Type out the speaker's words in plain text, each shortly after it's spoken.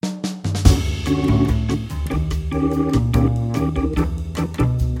Hello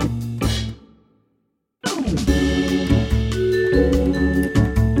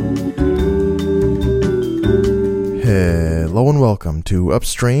and welcome to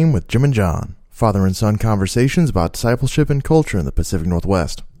Upstream with Jim and John, father and son conversations about discipleship and culture in the Pacific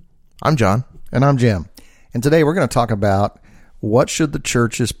Northwest. I'm John. And I'm Jim. And today we're going to talk about what should the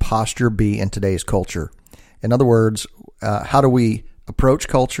church's posture be in today's culture. In other words, how do we approach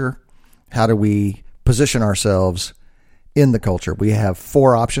culture? How do we position ourselves in the culture? We have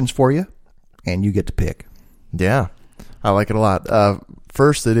 4 options for you, and you get to pick. Yeah, I like it a lot.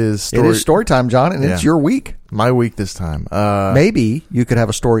 First, it is story time, John, and it's your week. My week this time. Maybe you could have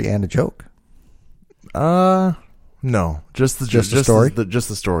a story and a joke. No, just the story. Just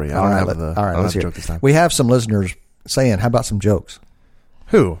the story. All right, let's hear joke this time. We have some listeners saying, "How about some jokes?"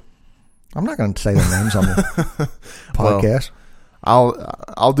 Who? I'm not going to say their names on the podcast.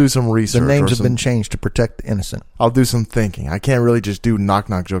 I'll do some research. The names have been changed to protect the innocent. I'll do some thinking. I can't really just do knock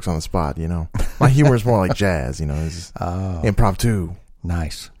jokes on the spot. You know, my humor is more like jazz. You know, it's impromptu.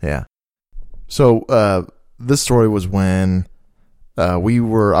 Nice. Yeah. So this story was when I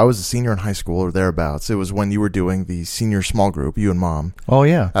was a senior in high school or thereabouts. It was when you were doing the senior small group, you and Mom. Oh,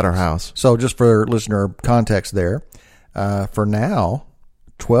 yeah. At our house. So just for listener context there, for now,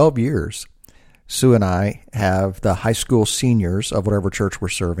 12 years, Sue and I have the high school seniors of whatever church we're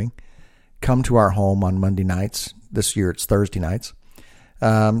serving come to our home on Monday nights. This year it's Thursday nights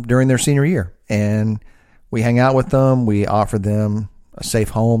during their senior year. And we hang out with them. We offer them a safe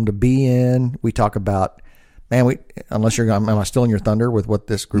home to be in. We talk about, unless you're going, am I still in your thunder with what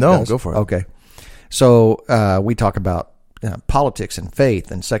this group does? No, go for it. Okay. So we talk about politics and faith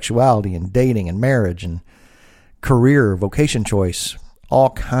and sexuality and dating and marriage and career, vocation choice, all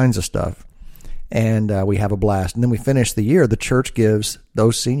kinds of stuff. And we have a blast. And then we finish the year. The church gives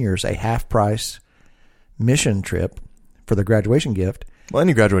those seniors a half-price mission trip for their graduation gift. Well,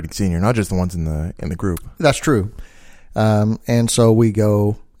 any graduating senior, not just the ones in the group. That's true. And so we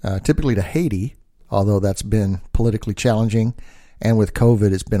go typically to Haiti, although that's been politically challenging, and with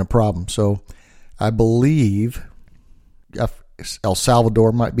COVID, it's been a problem. So I believe El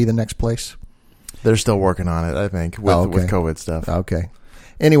Salvador might be the next place. They're still working on it, I think, with COVID stuff. Okay.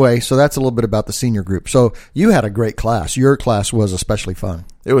 Anyway, so that's a little bit about the senior group. So you had a great class. Your class was especially fun.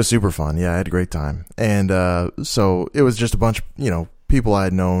 It was super fun. Yeah, I had a great time. And so it was just a bunch of, people I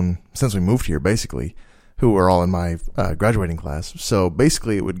had known since we moved here, basically, who were all in my graduating class. So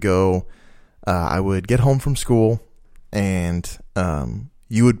basically it would go, I would get home from school and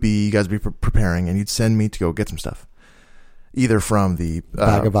you guys would be preparing and you'd send me to go get some stuff. Either from the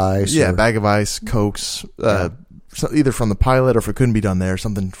Bag of Ice. Yeah, Bag of Ice, Cokes, either from the Pilot or if it couldn't be done there,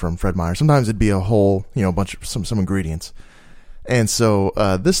 something from Fred Meyer. Sometimes it'd be a whole, bunch of some ingredients. And so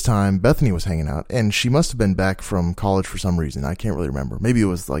this time Bethany was hanging out and she must have been back from college for some reason. I can't really remember. Maybe it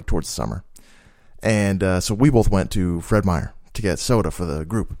was like towards the summer. And so we both went to Fred Meyer to get soda for the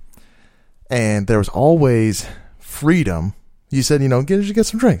group. And there was always freedom. You said, get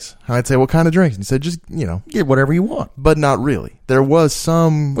some drinks. And I'd say, what kind of drinks? And you said, just, get whatever you want. But not really. There was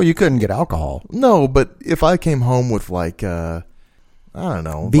some... Well, you couldn't get alcohol. No, but if I came home with like, I don't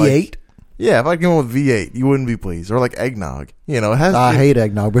know. V8? If I came home with V8, you wouldn't be pleased. Or like eggnog. I hate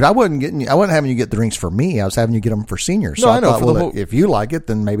eggnog, but I wasn't having you get the drinks for me. I was having you get them for seniors. So no, I know. If you like it,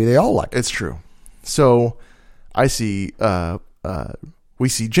 then maybe they all like it. It's true. So I see, we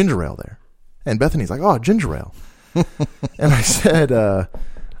see ginger ale there. And Bethany's like, oh, ginger ale. And I said,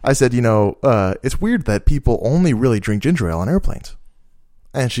 it's weird that people only really drink ginger ale on airplanes.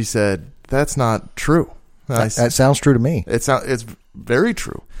 And she said, that's not true. That sounds true to me. It's very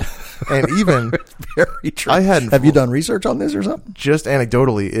true. And even very true. Have you done research on this or something? Just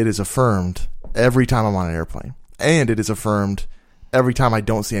anecdotally, it is affirmed every time I'm on an airplane. And it is affirmed every time I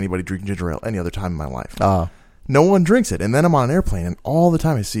don't see anybody drinking ginger ale any other time in my life. No one drinks it. And then I'm on an airplane and all the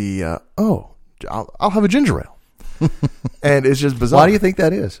time I see, I'll have a ginger ale. And it's just bizarre. Why do you think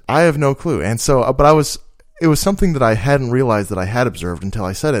that is? I have no clue. And so, it was something that I hadn't realized that I had observed until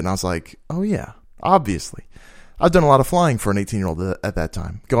I said it. And I was like, oh yeah, obviously. I've done a lot of flying for an 18-year-old at that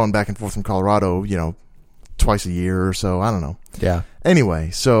time, going back and forth from Colorado, twice a year or so. I don't know. Yeah.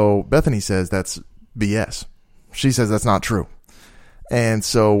 Anyway, so Bethany says that's BS. She says that's not true. And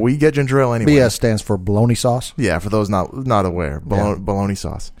so we get ginger ale anyway. BS stands for bologna sauce? Yeah, for those not aware. Bologna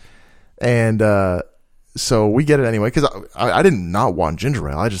sauce. And so we get it anyway, because I did not want ginger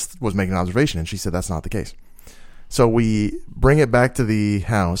ale. I just was making an observation, and she said that's not the case. So we bring it back to the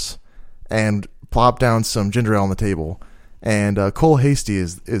house and plop down some ginger ale on the table, And Cole Hasty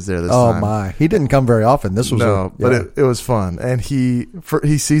is there this Oh time. my! He didn't come very often. This was but it was fun. And he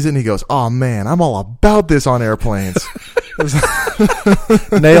sees it and he goes, "Oh man, I'm all about this on airplanes."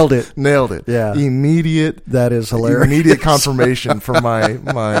 nailed it. Nailed it. Yeah. Immediate. That is hilarious. Immediate confirmation for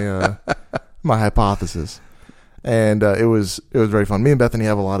my hypothesis. And it was very fun. Me and Bethany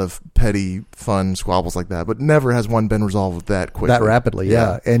have a lot of petty, fun squabbles like that, but never has one been resolved that quickly. That rapidly,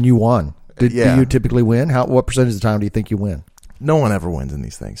 yeah. And you won. Do you typically win? What percentage of the time do you think you win? No one ever wins in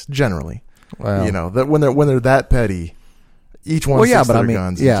these things, generally. Well, you know, that when they're that petty, each one sticks to their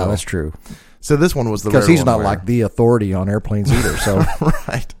guns. Yeah, that's true. So this one was the because he's not like the authority on airplanes either. So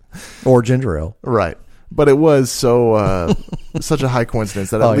right, or ginger ale, right. But it was so such a high coincidence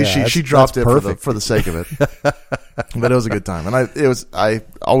that at least she dropped it for the sake of it. But it was a good time, and I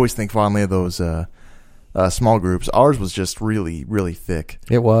always think fondly of those small groups. Ours was just really, really thick.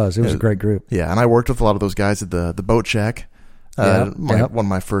 It was a great group. Yeah, and I worked with a lot of those guys at the boat shack. One of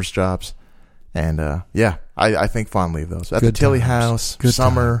my first jobs, and I think fondly of those at the Tilly House. Good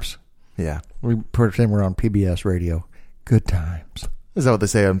summer. Times. Yeah, we pretend we're on PBS radio. Good times. Is that what they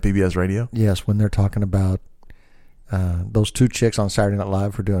say on PBS radio? Yes, when they're talking about those two chicks on Saturday Night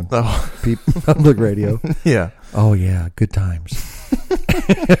Live for doing public radio. Yeah. Oh yeah, good times.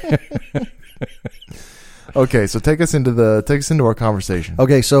 Okay, so take us into our conversation.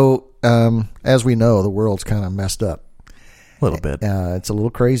 Okay, so as we know, the world's kind of messed up. A little bit. It's a little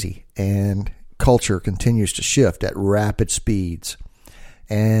crazy, and culture continues to shift at rapid speeds.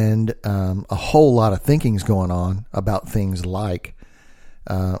 And a whole lot of thinking's going on about things like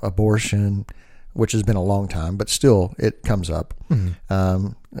abortion, which has been a long time, but still it comes up.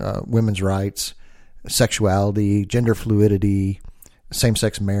 Mm-hmm. Women's rights, sexuality, gender fluidity,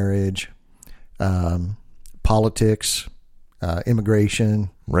 same-sex marriage, politics, immigration,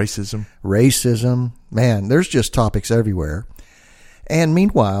 racism. Man, there's just topics everywhere. And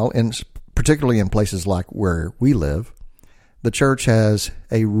meanwhile, particularly in places like where we live, the church has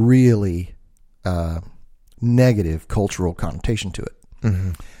a really negative cultural connotation to it.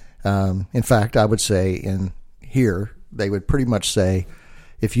 Mm-hmm. In fact, I would say in here, they would pretty much say,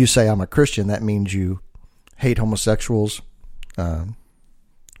 if you say I'm a Christian, that means you hate homosexuals,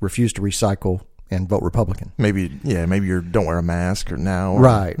 refuse to recycle, and vote Republican. Maybe you don't wear a mask or now.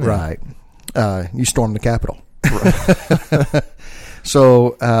 Right. You storm the Capitol. Right.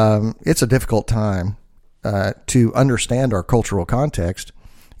 So it's a difficult time to understand our cultural context,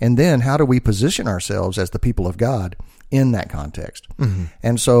 and then how do we position ourselves as the people of God in that context? Mm-hmm.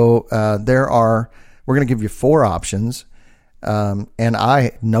 And so we're going to give you 4 options, and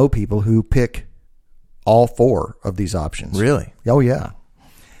I know people who pick all 4 of these options. Really? Oh, yeah.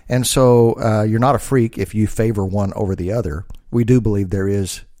 And so you're not a freak if you favor one over the other. We do believe there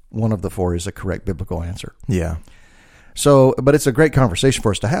is one of the 4 is a correct biblical answer. Yeah. So, but it's a great conversation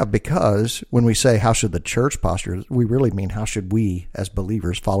for us to have, because when we say how should the church posture, we really mean how should we as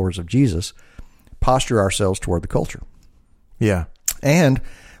believers, followers of Jesus, posture ourselves toward the culture. Yeah. And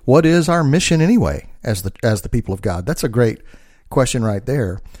what is our mission anyway as the people of God? That's a great question right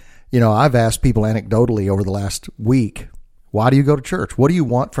there. You know, I've asked people anecdotally over the last week, why do you go to church? What do you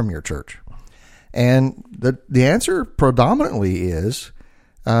want from your church? And the answer predominantly is,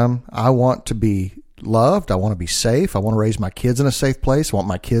 I want to be loved. I want to be safe. I want to raise my kids in a safe place. I want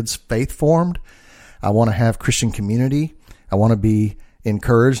my kids faith formed. I want to have Christian community. I want to be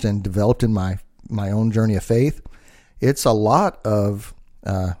encouraged and developed in my own journey of faith. It's a lot of,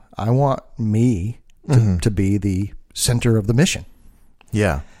 I want me to be the center of the mission.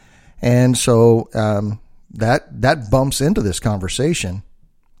 Yeah. And so, that bumps into this conversation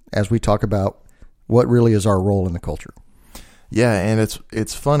as we talk about what really is our role in the culture. Yeah. And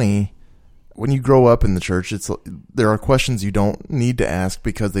it's funny. When you grow up in the church, there are questions you don't need to ask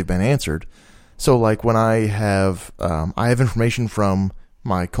because they've been answered. So like when I have information from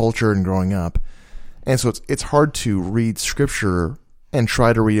my culture and growing up, and so it's hard to read scripture and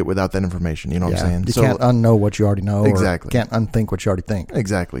try to read it without that information. You know what I'm saying? You can't unknow what you already know. Exactly. Or can't unthink what you already think.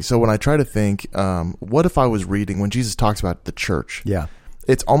 Exactly. So when I try to think, what if I was reading when Jesus talks about the church? Yeah.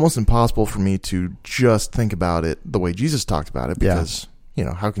 It's almost impossible for me to just think about it the way Jesus talked about it because,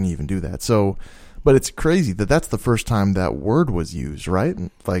 how can you even do that? So, but it's crazy that's the first time that word was used, right?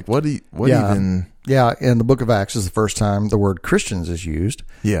 Like even... Yeah, in the book of Acts is the first time the word Christians is used.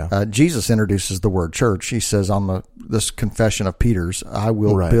 Yeah. Jesus introduces the word church. He says on this confession of Peter's, I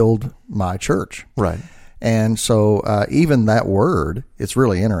will build my church. Right. And so even that word, it's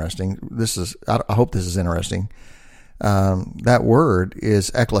really interesting. I hope this is interesting. That word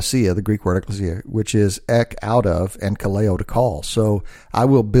is ekklesia, the Greek word ekklesia, which is ek, out of, and kaleo, to call. So I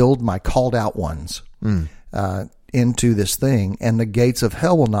will build my called out ones. into this thing, and the gates of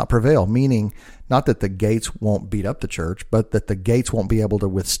hell will not prevail, meaning not that the gates won't beat up the church, but that the gates won't be able to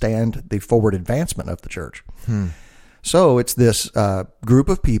withstand the forward advancement of the church. So it's this group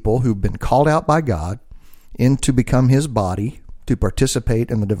of people who've been called out by God to become his body, to participate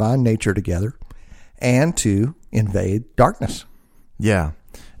in the divine nature together, and to invade darkness. Yeah.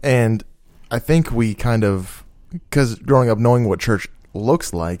 And I think we kind of, because growing up knowing what church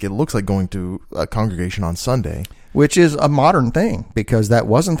looks like, it looks like going to a congregation on Sunday. Which is a modern thing, because that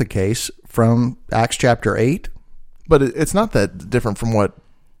wasn't the case from Acts chapter 8. But it's not that different from what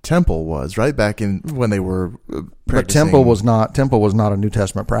temple was, right? Back in when they were practicing. But temple was not a New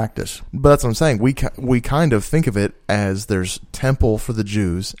Testament practice. But that's what I'm saying. We kind of think of it as there's temple for the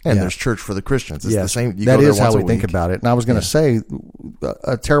Jews and there's church for the Christians. It's the same. That is how we think about it. And I was going to say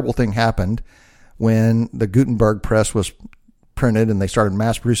a terrible thing happened when the Gutenberg press was printed and they started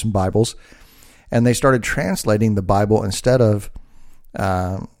mass producing Bibles, and they started translating the Bible instead of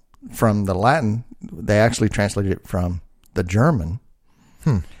from the Latin. They actually translated it from the German.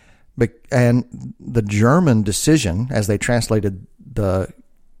 And the German decision, as they translated the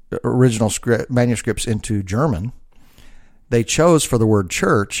original manuscripts into German, they chose for the word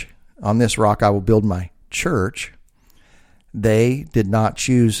church, on this rock I will build my church. They did not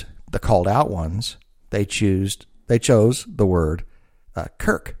choose the called out ones. They chose the word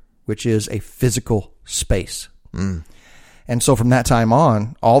kirk, which is a physical space. And so from that time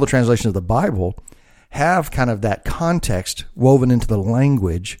on, all the translations of the Bible have kind of that context woven into the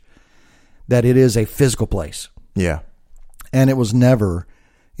language that it is a physical place. Yeah. And it was never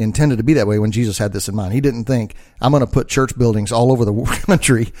intended to be that way when Jesus had this in mind. He didn't think, I'm going to put church buildings all over the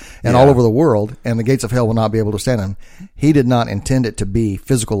country and all over the world, and the gates of hell will not be able to stand them. He did not intend it to be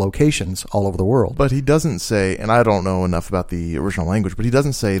physical locations all over the world. But he doesn't say, and I don't know enough about the original language, but he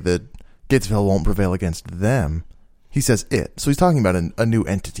doesn't say that gates of hell won't prevail against them. He says it. So he's talking about a new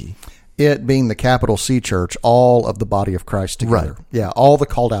entity. It being the capital C church, all of the body of Christ together. Right. Yeah, all the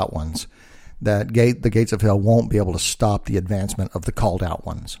called out ones. The gates of hell won't be able to stop the advancement of the called out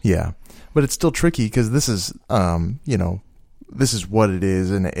ones. Yeah. But it's still tricky because this is, this is what it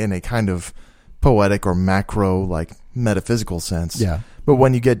is in a kind of poetic or macro, like metaphysical sense. Yeah. But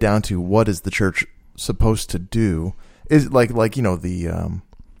when you get down to what is the church supposed to do, is like the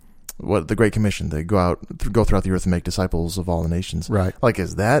Great Commission, they go throughout the earth and make disciples of all the nations. Right. Like,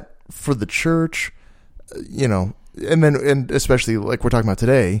 is that for the church? And especially like we're talking about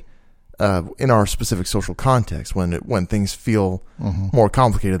today, in our specific social context, when things feel more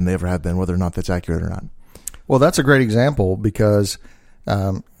complicated than they ever have been, whether or not that's accurate or not. Well, that's a great example because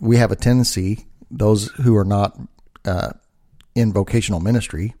we have a tendency, those who are not in vocational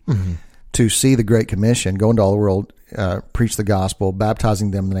ministry, to see the Great Commission, go into all the world, preach the gospel,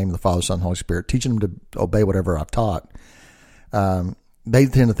 baptizing them in the name of the Father, Son, and Holy Spirit, teaching them to obey whatever I've taught. They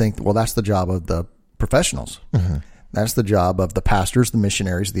tend to think, well, that's the job of the professionals. That's the job of the pastors, the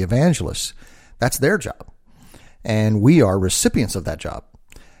missionaries, the evangelists. That's their job. And we are recipients of that job.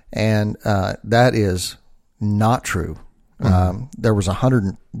 And that is not true. There was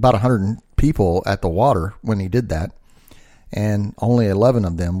about 100 people at the water when he did that, and only 11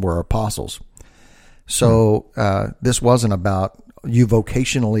 of them were apostles. So this wasn't about you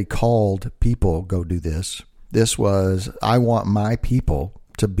vocationally called people go do this. This was, I want my people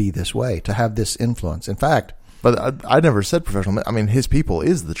to be this way, to have this influence. In fact, but I never said professional. I mean, his people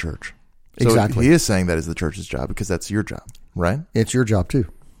is the church. So exactly. He is saying that is the church's job because that's your job, right? It's your job too.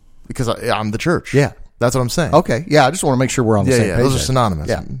 Because I'm the church. Yeah. That's what I'm saying. Okay. Yeah. I just want to make sure we're on the same page. Those are synonymous.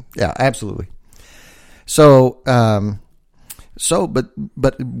 Yeah. Yeah, absolutely. So, but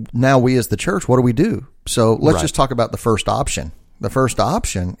now we as the church, what do we do? So let's just talk about the first option. The first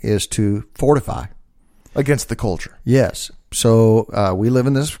option is to fortify against the culture. Yes. So, we live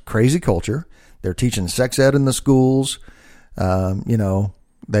in this crazy culture. They're teaching sex ed in the schools. They're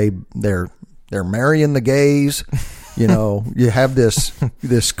marrying the gays. You have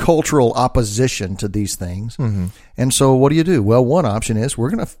this cultural opposition to these things. And so what do? Well, one option is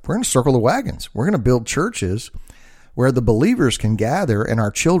we're going to circle the wagons. We're going to build churches where the believers can gather and our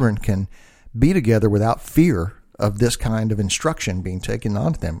children can be together without fear of this kind of instruction being taken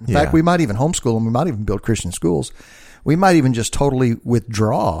onto them. In fact, we might even homeschool them. We might even build Christian schools. We might even just totally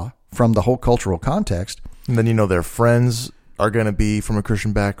withdraw from the whole cultural context. And then, their friends are going to be from a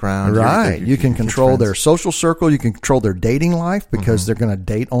Christian background. Right. You can control their social circle. You can control their dating life because they're going to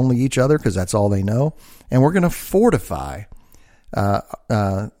date only each other because that's all they know. And we're going to fortify.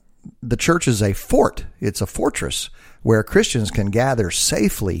 The church is a fort. It's a fortress where Christians can gather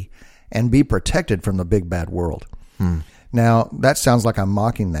safely and be protected from the big bad world. Now, that sounds like I'm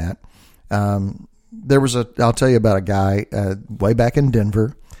mocking that. I'll tell you about a guy way back in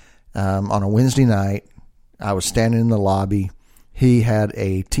Denver on a Wednesday night. I was standing in the lobby. He had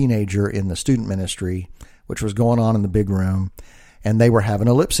a teenager in the student ministry, which was going on in the big room, and they were having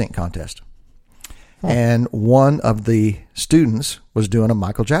a lip sync contest. And one of the students was doing a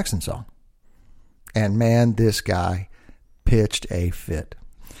Michael Jackson song. And man, this guy pitched a fit.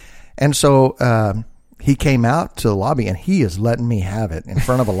 And so he came out to the lobby, and he is letting me have it in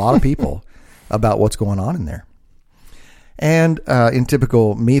front of a lot of people about what's going on in there. And in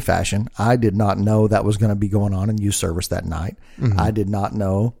typical me fashion, I did not know that was going to be going on in youth service that night. Mm-hmm. I did not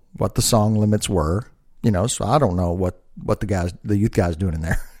know what the song limits were, so I don't know what the youth guys doing in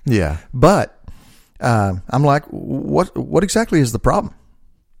there. Yeah. But I'm like, what exactly is the problem?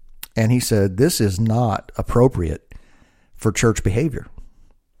 And he said, this is not appropriate for church behavior.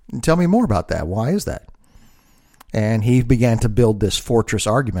 And tell me more about that. Why is that? And he began to build this fortress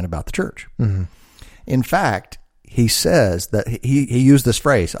argument about the church. Mm-hmm. In fact, he says that he used this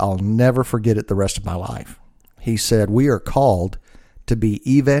phrase, I'll never forget it the rest of my life. He said, we are called to be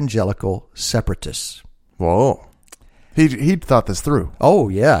evangelical separatists. Whoa. He thought this through. Oh,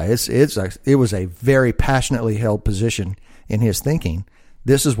 yeah. It was a very passionately held position in his thinking.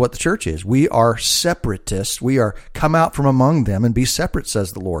 This is what the church is. We are separatists. We are come out from among them and be separate,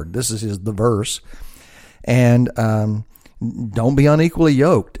 says the Lord. This is the verse. And don't be unequally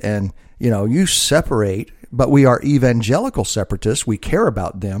yoked. And, you separate, but we are evangelical separatists. We care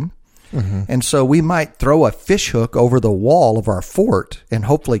about them. Mm-hmm. And so we might throw a fish hook over the wall of our fort and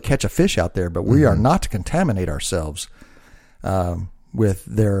hopefully catch a fish out there, but we are not to contaminate ourselves with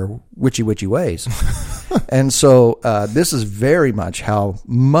their witchy ways. And so this is very much how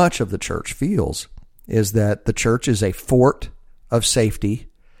much of the church feels, is that the church is a fort of safety,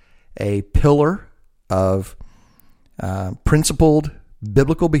 a pillar of principled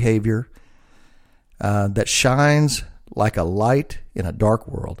biblical behavior that shines like a light in a dark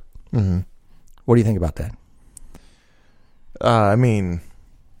world. Mm-hmm. What do you think about that?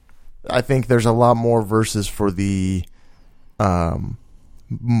 I think there's a lot more verses for the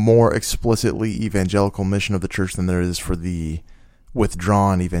more explicitly evangelical mission of the church than there is for the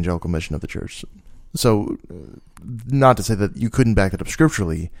withdrawn evangelical mission of the church. So, not to say that you couldn't back it up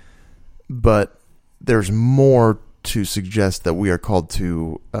scripturally, but there's more to suggest that we are called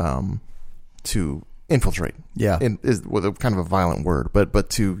to infiltrate. Yeah, is kind of a violent word, but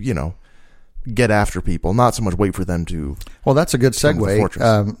to get after people, not so much wait for them to. Well, that's a good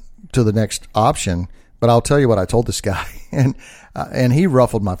segue to the next option. But I'll tell you what I told this guy, and he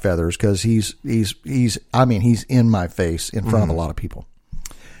ruffled my feathers because he's in my face in front of a lot of people.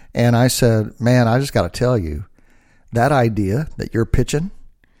 And I said, man, I just got to tell you, that idea that you're pitching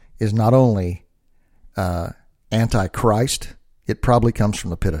is not only anti-Christ, it probably comes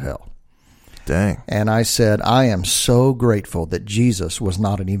from the pit of hell. Dang. And I said, I am so grateful that Jesus was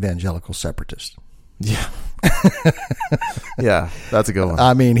not an evangelical separatist. Yeah. Yeah, that's a good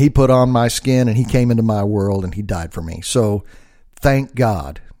one. He put on my skin and he came into my world and he died for me. So thank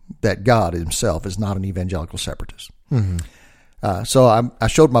God that God himself is not an evangelical separatist. Mm-hmm. So I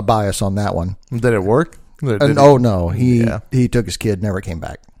showed my bias on that one. Did it work? No. He took his kid, never came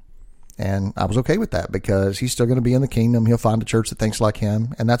back. And I was okay with that because he's still going to be in the kingdom. He'll find a church that thinks like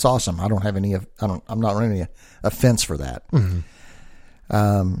him. And that's awesome. I'm not running any offense for that.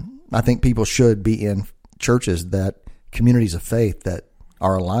 Mm-hmm. I think people should be in churches communities of faith that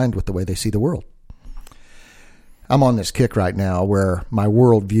are aligned with the way they see the world. I'm on this kick right now where my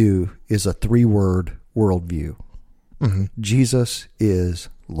worldview is a 3-word worldview. Mm-hmm. Jesus is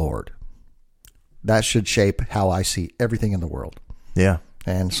Lord. That should shape how I see everything in the world. Yeah.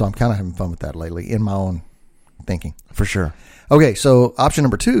 And so I'm kind of having fun with that lately in my own thinking. For sure. Okay, so option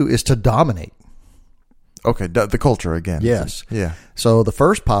number 2 is to dominate. Okay, the culture again. Yes. Yeah. So the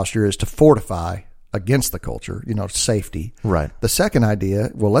first posture is to fortify against the culture, safety. Right. The second idea,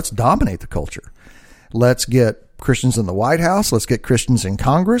 well, let's dominate the culture. Let's get Christians in the White House. Let's get Christians in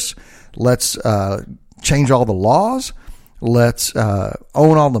Congress. Let's change all the laws. Let's own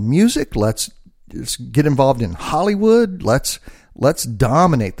all the music. Let's get involved in Hollywood. Let's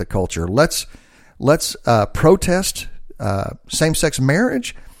dominate the culture. Let's protest same-sex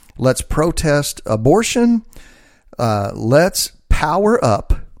marriage. Let's protest abortion. Let's power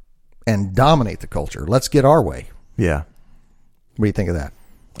up and dominate the culture. Let's get our way. Yeah. What do you think of that?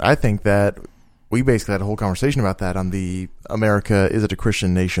 I think that we basically had a whole conversation about that on the America, is it a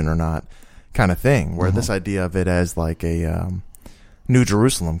Christian nation or not kind of thing, where this idea of it as like a New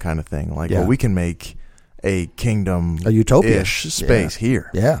Jerusalem kind of thing. Like, well, we can make a kingdom, a utopia-ish space here.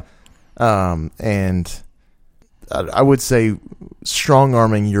 Yeah. And I would say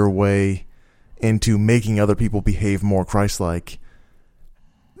strong-arming your way into making other people behave more Christ-like,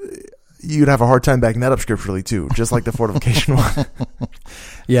 you'd have a hard time backing that up scripturally too, just like the fortification one.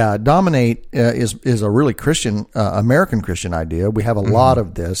 Yeah, dominate is a really Christian, American Christian idea. We have a lot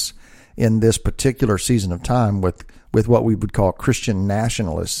of this in this particular season of time with what we would call Christian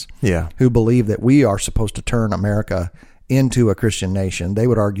nationalists, who believe that we are supposed to turn America into a Christian nation. They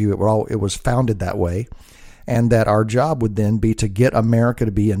would argue it was founded that way, and that our job would then be to get America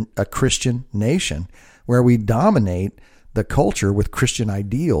to be a Christian nation where we dominate the culture with Christian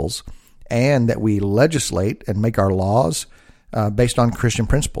ideals, and that we legislate and make our laws based on Christian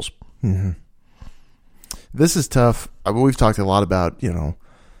principles. Mm-hmm. This is tough. We've talked a lot about,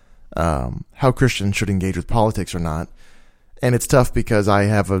 how Christians should engage with politics or not. And it's tough because I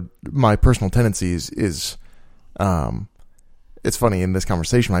have my personal tendencies is, it's funny in this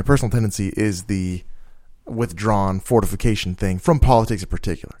conversation, my personal tendency is the withdrawn fortification thing from politics in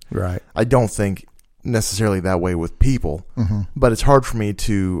particular. Right. I don't think necessarily that way with people, but it's hard for me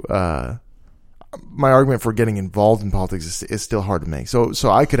to, my argument for getting involved in politics is still hard to make. So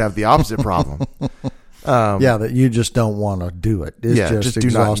I could have the opposite problem. That you just don't want to do it. It's just do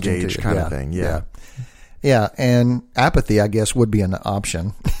not engage kind of thing. Yeah. And apathy, I guess, would be an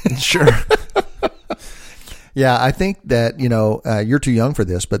option. Sure. Yeah, I think that, you're too young for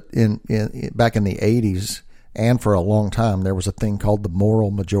this, but back in the 80s and for a long time, there was a thing called the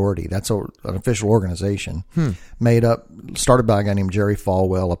Moral Majority. That's an official organization started by a guy named Jerry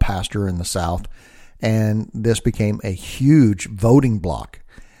Falwell, a pastor in the South. And this became a huge voting bloc.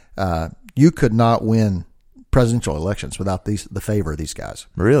 You could not win presidential elections without the favor of these guys.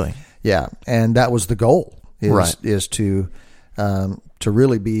 Really? Yeah. And that was the goal is to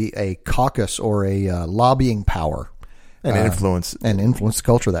really be a caucus or a lobbying power and influence the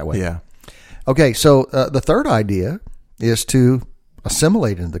culture that way. Yeah. Okay. So the third idea is to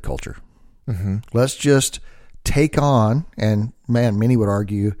assimilate into the culture. Mm-hmm. Let's just take on, and man, many would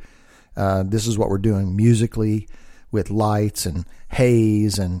argue this is what we're doing musically with lights and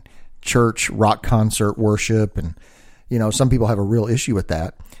haze and church rock concert worship. And, some people have a real issue with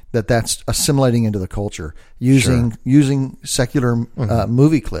that's assimilating into the culture, using secular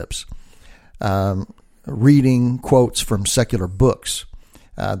movie clips, reading quotes from secular books,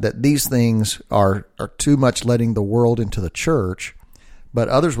 that these things are too much letting the world into the church. But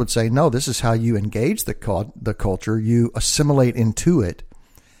others would say, no, this is how you engage the culture. You assimilate into it.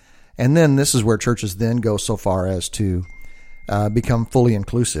 And then this is where churches then go so far as to become fully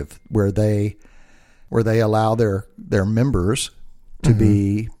inclusive, where they allow their members to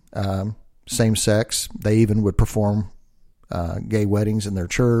be same sex. They even would perform gay weddings in their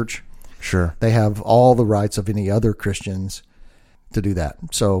church. Sure. They have all the rights of any other Christians to do that.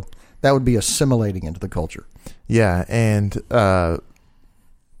 So that would be assimilating into the culture. Yeah, and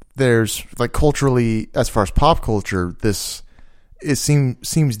there's like culturally, as far as pop culture,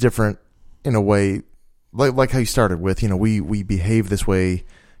 seems different in a way, like how you started with. We behave this way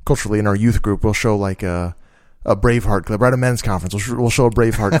culturally in our youth group. We'll show like a Braveheart clip, right? At a men's conference, we'll show a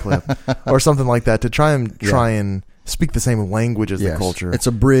Braveheart clip or something like that to try and speak the same language as the culture. It's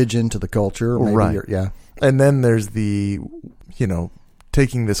a bridge into the culture, maybe, right? Yeah. And then there's the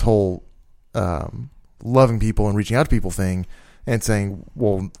taking this whole loving people and reaching out to people thing and saying,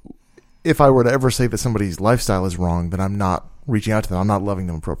 well, if I were to ever say that somebody's lifestyle is wrong, then I'm not reaching out to them. I'm not loving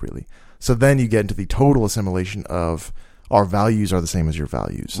them appropriately. So then you get into the total assimilation of our values are the same as your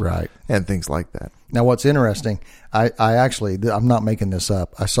values. Right. And things like that. Now, what's interesting, I actually, I'm not making this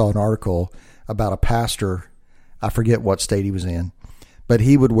up. I saw an article about a pastor. I forget what state he was in, but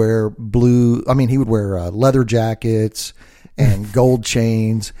he would wear leather jackets and gold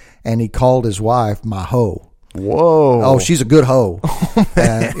chains, and he called his wife my hoe. Whoa. Oh, she's a good hoe.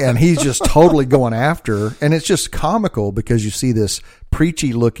 And he's just totally going after her. And it's just comical because you see this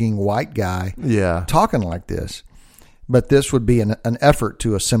preachy looking white guy talking like this. But this would be an effort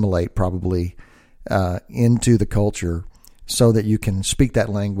to assimilate probably into the culture so that you can speak that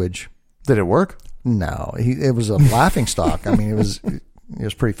language. Did it work? No, it was a laughing stock. I mean, it was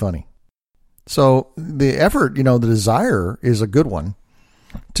pretty funny. So the effort, the desire is a good one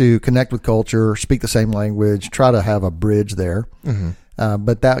to connect with culture, speak the same language, try to have a bridge there. Mm-hmm.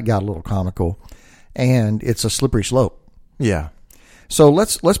 But that got a little comical, and it's a slippery slope. Yeah. So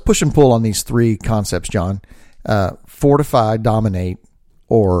let's push and pull on these three concepts, John. Fortify, dominate,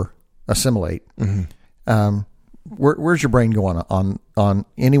 or assimilate. Mm-hmm. Where's your brain going on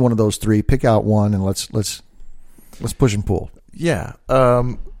any one of those three? Pick out one and let's push and pull. Yeah.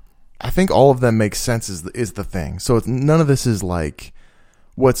 I think all of them make sense is the thing. So none of this is like,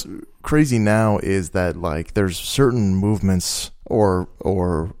 what's crazy now is that like there's certain movements or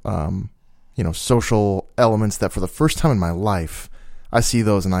social elements that for the first time in my life, I see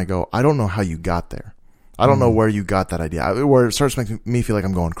those and I go, I don't know how you got there. I don't know where you got that idea. Where it starts making me feel like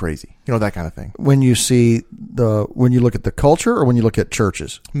I'm going crazy. That kind of thing. When you look at the culture or when you look at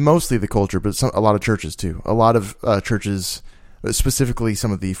churches? Mostly the culture, but a lot of churches too. A lot of churches, specifically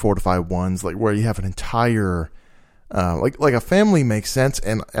some of the fortified ones, like where you have an entire, like a family makes sense,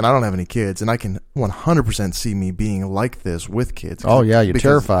 and I don't have any kids, and I can 100% see me being like this with kids. Oh yeah, you're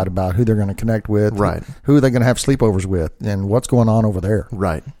terrified about who they're going to connect with, right? Who they're going to have sleepovers with, and what's going on over there,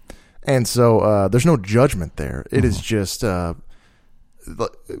 right? And so there's no judgment there. It is just when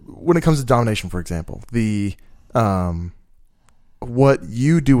it comes to domination, for example, the what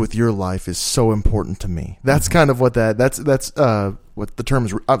you do with your life is so important to me. That's kind of what that's what the term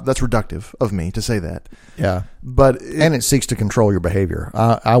is. That's reductive of me to say that. Yeah, but it seeks to control your behavior.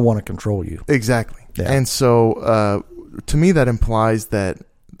 I want to control you. Exactly. Yeah. And so to me, that implies that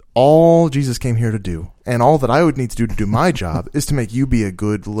all Jesus came here to do, and all that I would need to do my job, is to make you be a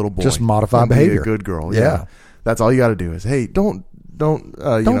good little boy. Just modify behavior. Be a good girl. Yeah. That's all you got to do is, hey, don't do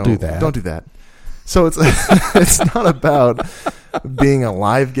that. Don't do that. So it's it's not about being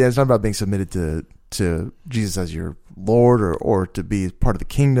alive again. It's not about being submitted to Jesus as your Lord or to be part of the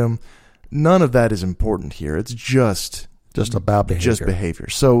kingdom. None of that is important here. It's just about behavior. Just behavior.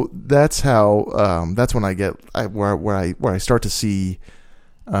 So that's how that's when I get where I start to see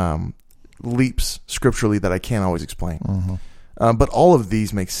leaps scripturally that I can't always explain. Mm-hmm. But all of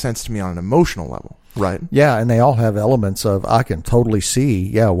these make sense to me on an emotional level, right? Yeah, and they all have elements of, I can totally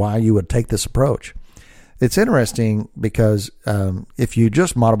see, why you would take this approach. It's interesting because if you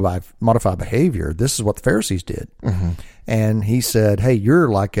just modify behavior, this is what the Pharisees did. Mm-hmm. And he said, hey, you're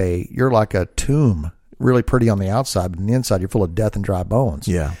like a tomb, really pretty on the outside, but on the inside you're full of death and dry bones.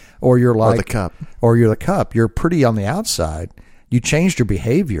 Yeah. Or you're like the cup. Or you're the cup. You're pretty on the outside. You changed your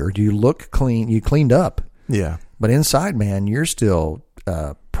behavior. You look clean. You cleaned up. Yeah. But inside, man, you're still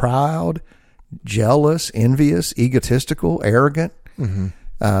proud, jealous, envious, egotistical, arrogant.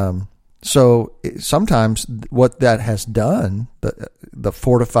 Mm-hmm. So sometimes what that has done, the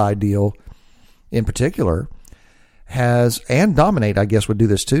fortified deal in particular, and Dominate, I guess, would do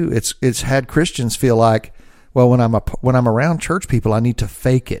this too. It's had Christians feel like, well, when I'm around church people, I need to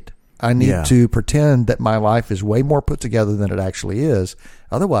fake it. I need to pretend that my life is way more put together than it actually is.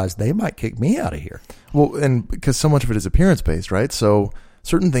 Otherwise, they might kick me out of here. Well, and because so much of it is appearance-based, right? So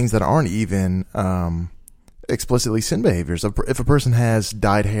certain things that aren't even explicitly sin behaviors. If a person has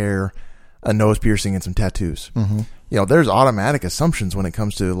dyed hair, a nose piercing, and some tattoos, there's automatic assumptions when it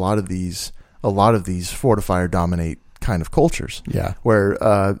comes to a lot of these fortify or dominate kind of cultures. Yeah. Where,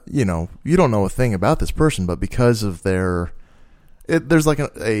 you don't know a thing about this person, but because of there's like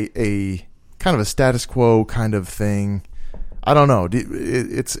a kind of a status quo kind of thing. I don't know.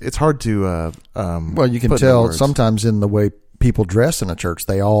 It's hard to. Well, you can tell sometimes in the way people dress in a church,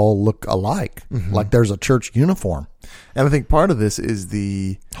 they all look alike. Mm-hmm. Like there's a church uniform. And I think part of this is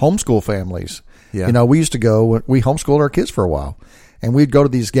the homeschool families. Yeah. We used to go. We homeschooled our kids for a while, and we'd go to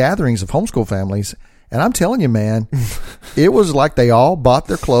these gatherings of homeschool families. And I'm telling you, man, it was like they all bought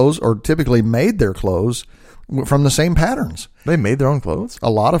their clothes or typically made their clothes from the same patterns. They made their own clothes? A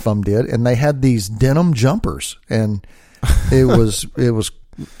lot of them did. And they had these denim jumpers. And it was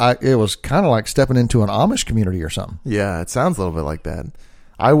kind of like stepping into an Amish community or something. Yeah, it sounds a little bit like that.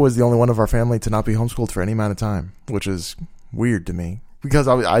 I was the only one of our family to not be homeschooled for any amount of time, which is weird to me because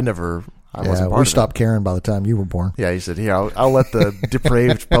I wasn't part of it. We stopped caring by the time you were born. Yeah, you said, here, I'll let the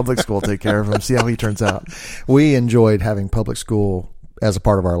depraved public school take care of him, see how he turns out. We enjoyed having public school as a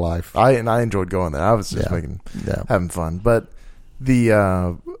part of our life. I enjoyed going there. I was just having fun. But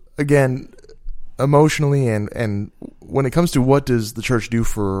the again, emotionally and when it comes to what does the church do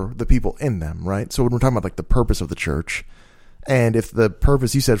for the people in them, right? So when we're talking about like the purpose of the church, and if the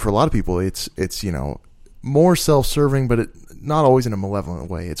purpose, you said for a lot of people, it's more self-serving, but not always in a malevolent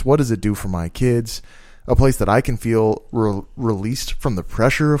way. It's what does it do for my kids? A place that I can feel released from the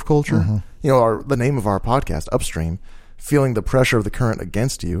pressure of culture. Mm-hmm. The name of our podcast, Upstream, feeling the pressure of the current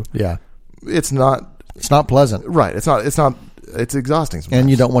against you. Yeah, it's not pleasant. Right. It's exhausting sometimes.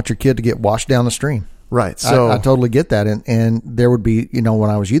 And you don't want your kid to get washed down the stream. Right. So I totally get that. And there would be, when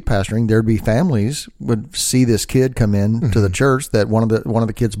I was youth pastoring, there'd be families would see this kid come in to the church that one of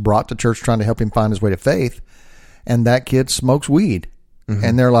the kids brought to church trying to help him find his way to faith. And that kid smokes weed. Mm-hmm.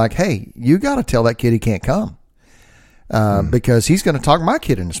 And they're like, hey, you got to tell that kid he can't come because he's going to talk my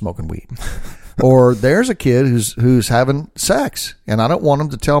kid into smoking weed. Or there's a kid who's having sex, and I don't want him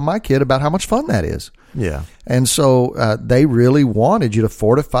to tell my kid about how much fun that is. Yeah. And so they really wanted you to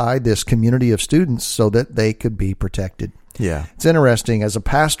fortify this community of students so that they could be protected. Yeah. It's interesting as a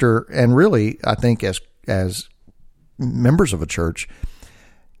pastor, and really, I think as members of a church,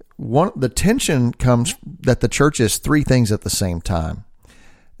 the tension comes that the church is three things at the same time.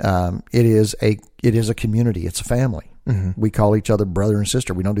 It is a community. It's a family. Mm-hmm. We call each other brother and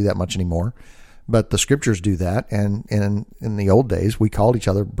sister. We don't do that much anymore, but the scriptures do that. And in the old days, we called each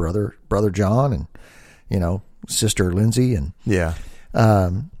other brother John, and sister Lindsay, and yeah.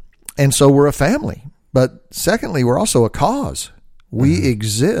 And so we're a family. But secondly, we're also a cause. We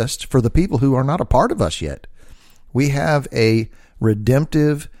exist for the people who are not a part of us yet. We have a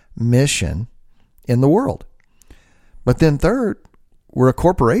redemptive mission in the world. But then third, we're a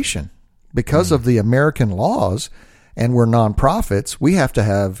corporation. Because of the American laws, and we're nonprofits, we have to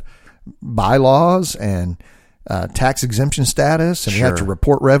have bylaws and tax exemption status, and we have to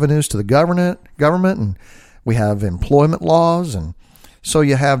report revenues to the government, and we have employment laws. And so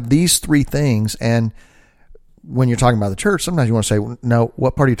you have these three things. And when you're talking about the church, sometimes you want to say, no,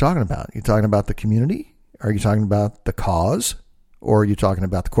 what part are you talking about? Are you talking about the community? Are you talking about the cause? Or are you talking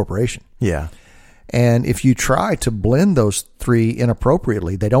about the corporation? Yeah. And if you try to blend those three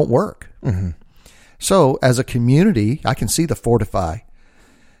inappropriately, they don't work. Mm-hmm. So as a community, I can see the Fortify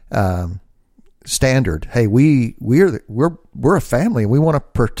standard. Hey, we're a family, and we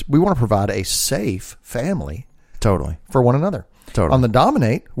want to provide a safe family, totally, for one another. Totally. On the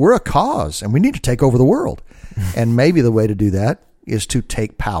Dominate, we're a cause, and we need to take over the world. And maybe the way to do that is to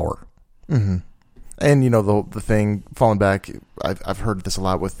take power. Mm-hmm. And the thing, falling back, I've heard this a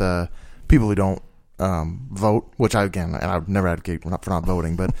lot with people who don't vote, which I've never advocate for not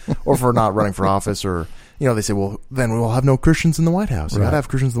voting, but or for not running for office, or they say, well, then we'll have no Christians in the White House. You gotta have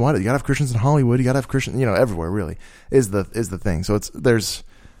Christians in the White House. You gotta have Christians in Hollywood. You gotta have Christians, everywhere. Really, is the thing. So there's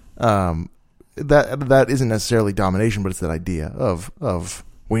that isn't necessarily domination, but it's that idea of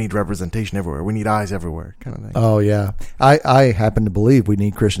we need representation everywhere. We need eyes everywhere, kind of thing. Oh yeah, I happen to believe we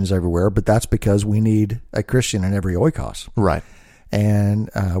need Christians everywhere, but that's because we need a Christian in every oikos. Right. And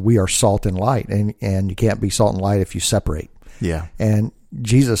we are salt and light, and you can't be salt and light if you separate. Yeah. And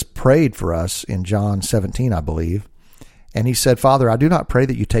Jesus prayed for us in John 17, I believe, and he said, Father, I do not pray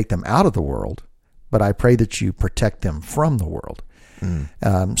that you take them out of the world, but I pray that you protect them from the world.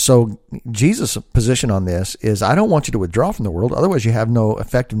 So Jesus' position on this is, I don't want you to withdraw from the world, otherwise you have no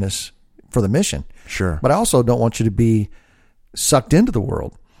effectiveness for the mission. Sure. But I also don't want you to be sucked into the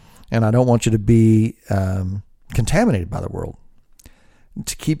world, and I don't want you to be contaminated by the world,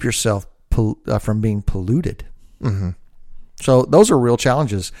 to keep yourself from being polluted. Mm-hmm. So those are real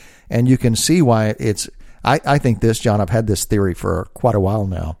challenges, and you can see why it's, I think this, John, I've had this theory for quite a while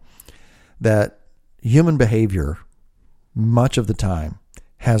now, that human behavior much of the time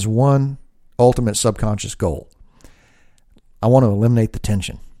has one ultimate subconscious goal. I want to eliminate the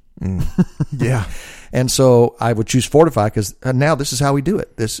tension. Yeah. And so I would choose Fortify because now this is how we do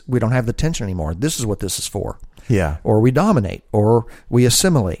it. We don't have the tension anymore. This is what this is for. Yeah. Or we dominate, or we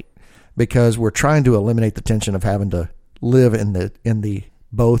assimilate, because we're trying to eliminate the tension of having to live in the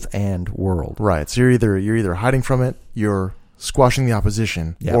both and world. Right. So you're either hiding from it, you're squashing the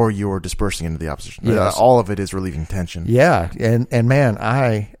opposition, Yep. or you're dispersing into the opposition. Yes. All of it is relieving tension. Yeah. And man,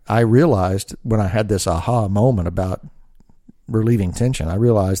 I realized when I had this aha moment about relieving tension, I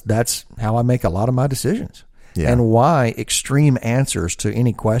realized that's how I make a lot of my decisions. Yeah. And why extreme answers to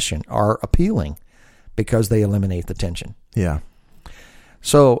any question are appealing, because they eliminate the tension. Yeah.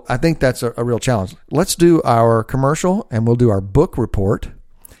 So I think that's a real challenge. Let's do our commercial, and we'll do our book report.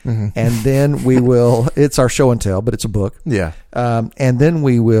 Mm-hmm. And then we will, it's our show and tell, but it's a book. Yeah. And then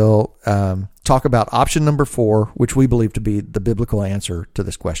we will talk about option number 4, which we believe to be the biblical answer to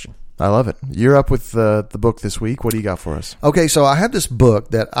this question. I love it. You're up with the book this week. What do you got for us? Okay, so I have this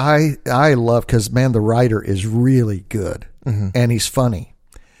book that I love because, man, the writer is really good, and he's funny.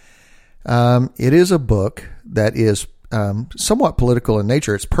 It is a book that is somewhat political in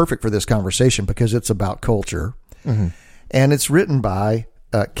nature. It's perfect for this conversation because it's about culture. Mm-hmm. And it's written by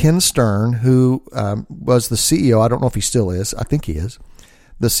Ken Stern, who was the CEO. I don't know if he still is. I think he is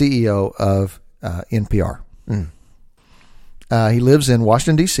the CEO of NPR. He lives in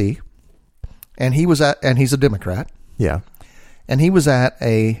Washington, D.C., and he's a Democrat. Yeah. And he was at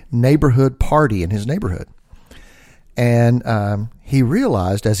a neighborhood party in his neighborhood. And he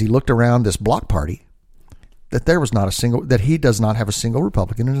realized as he looked around this block party that that he does not have a single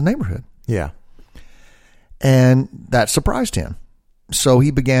Republican in his neighborhood. Yeah. And that surprised him. So he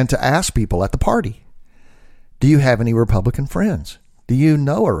began to ask people at the party, do you have any Republican friends? Do you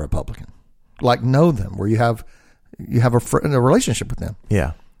know a Republican? Like, know them, where you have a relationship with them?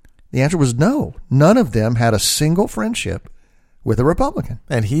 Yeah. The answer was no. None of them had a single friendship with a Republican.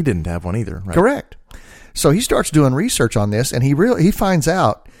 And he didn't have one either, right? Correct. So he starts doing research on this, and he finds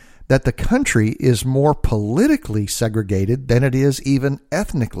out that the country is more politically segregated than it is even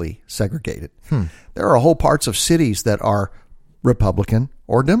ethnically segregated. There are whole parts of cities that are Republican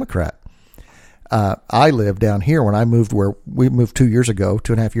or Democrat. I live down here when we moved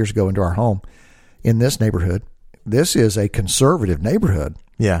 2.5 years ago into our home in this neighborhood. This is a conservative neighborhood.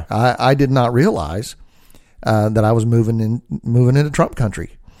 Yeah. I did not realize that I was moving into Trump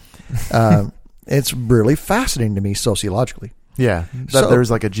country. It's really fascinating to me sociologically. Yeah. That there's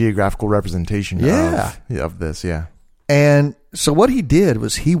like a geographical representation of this. Yeah. And so what he did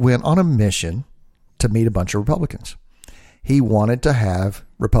was he went on a mission to meet a bunch of Republicans. He wanted to have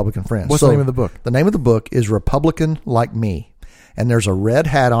Republican friends. What's the name of the book? The name of the book is Republican Like Me. And there's a red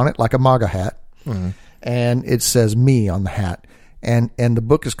hat on it, like a MAGA hat. Mm-hmm. And it says me on the hat. And the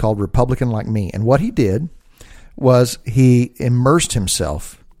book is called Republican Like Me. And what he did was he immersed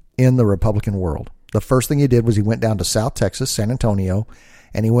himself in the Republican world. The first thing he did was he went down to South Texas, San Antonio,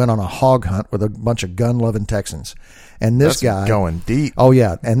 and he went on a hog hunt with a bunch of gun-loving Texans. And this guy... going deep. Oh,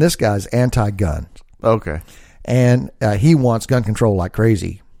 yeah. And this guy's anti-gun. Okay. And he wants gun control like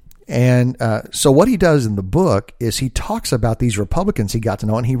crazy. And so what he does in the book is he talks about these Republicans he got to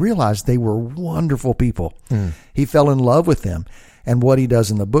know, and he realized they were wonderful people. He fell in love with them. And what he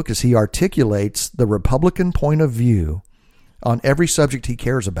does in the book is he articulates the Republican point of view on every subject he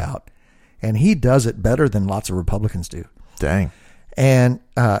cares about. And he does it better than lots of Republicans do. Dang. And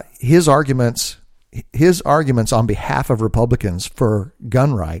his arguments on behalf of Republicans for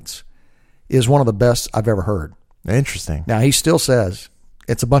gun rights is one of the best I've ever heard. Interesting. Now, he still says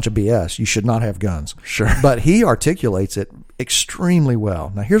it's a bunch of BS. You should not have guns. Sure. But he articulates it extremely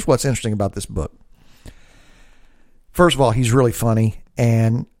well. Now, here's what's interesting about this book. First of all, he's really funny,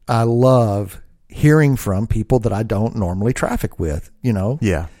 and I love hearing from people that I don't normally traffic with, you know?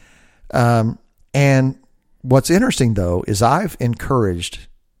 Yeah. And what's interesting, though, is I've encouraged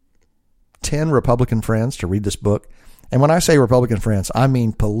 10 Republican friends to read this book. And when I say Republican friends, I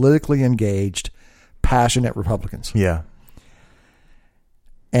mean politically engaged, passionate Republicans. Yeah.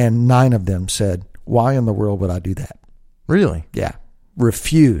 And 9 of them said, why in the world would I do that? Really? Yeah.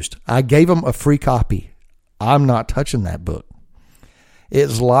 Refused. I gave them a free copy. I'm not touching that book.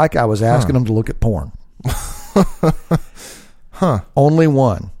 It's like I was asking them to look at porn. Only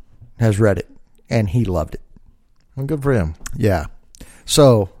one has read it, and he loved it. Well, good for him. Yeah.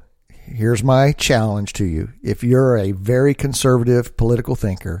 So here's my challenge to you. If you're a very conservative political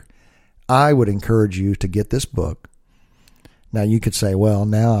thinker, I would encourage you to get this book. Now, you could say, well,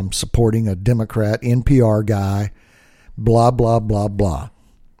 now I'm supporting a Democrat NPR guy, blah, blah, blah, blah.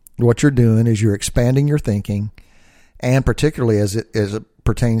 What you're doing is you're expanding your thinking, and particularly as it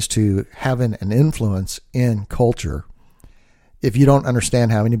pertains to having an influence in culture. If you don't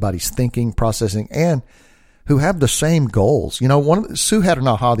understand how anybody's thinking, processing, and who have the same goals. You know, Sue had an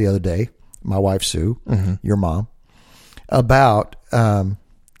aha the other day, my wife Sue, your mom, about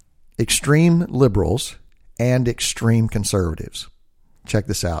extreme liberals and extreme conservatives. Check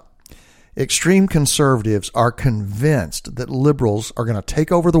this out. Extreme conservatives are convinced that liberals are going to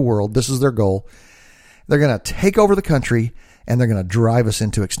take over the world. This is their goal. They're going to take over the country, and they're going to drive us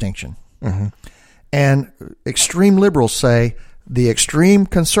into extinction. And extreme liberals say the extreme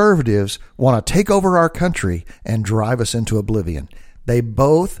conservatives want to take over our country and drive us into oblivion. They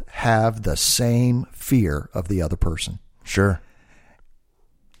both have the same fear of the other person. Sure.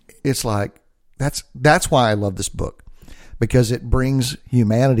 It's like, that's why I love this book, because it brings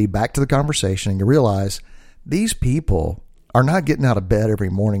humanity back to the conversation, and you realize these people are not getting out of bed every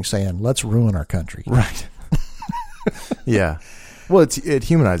morning saying, let's ruin our country. Right. Yeah. Well, it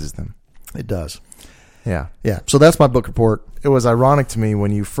humanizes them. It does. Yeah. Yeah. So that's my book report. It was ironic to me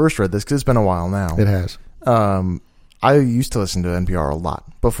when you first read this, because it's been a while now. It has. I used to listen to NPR a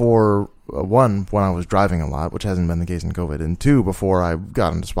lot before, one, when I was driving a lot, which hasn't been the case in COVID, and 2, before I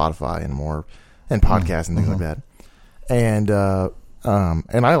got into Spotify and more, and podcasts and things like that. And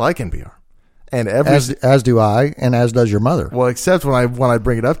I like NPR. And as do I, and as does your mother. Well, except when I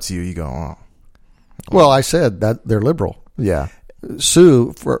bring it up to you, you go, oh. Well, I said that they're liberal. Yeah.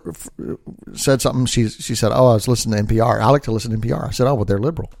 Sue said something. She said, oh, I was listening to NPR. I like to listen to NPR. I said, oh, well, they're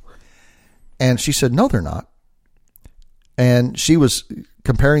liberal. And she said, no, they're not. And she was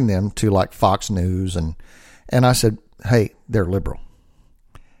comparing them to like Fox News. And I said, hey, they're liberal.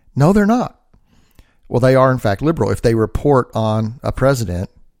 No, they're not. Well, they are, in fact, liberal. If they report on a president,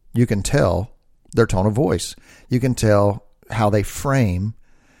 you can tell their tone of voice. You can tell how they frame,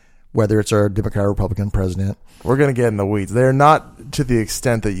 whether it's a Democrat or Republican president. We're going to get in the weeds. They're not to the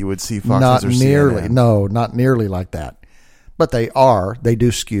extent that you would see Fox Not News or nearly. CNN. No, not nearly like that. But they are. They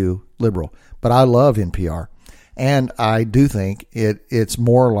do skew liberal. But I love NPR. And I do think it's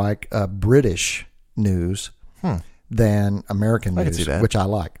more like British news than American I can see news, that. which I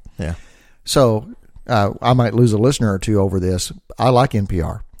like. Yeah. So I might lose a listener or two over this. I like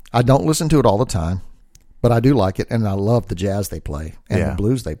NPR. I don't listen to it all the time, but I do like it, and I love the jazz they play and the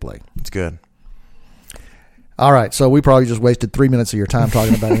blues they play. It's good. All right, so we probably just wasted 3 minutes of your time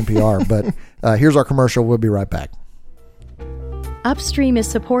talking about NPR, but here's our commercial. We'll be right back. Upstream is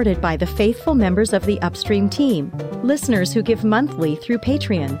supported by the faithful members of the Upstream team, listeners who give monthly through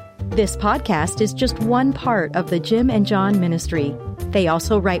Patreon. This podcast is just one part of the Jim and John ministry. They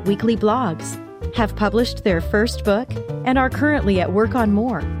also write weekly blogs, have published their first book, and are currently at work on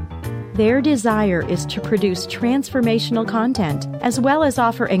more. Their desire is to produce transformational content, as well as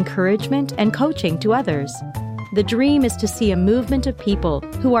offer encouragement and coaching to others. The dream is to see a movement of people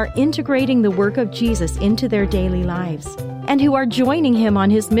who are integrating the work of Jesus into their daily lives, and who are joining him on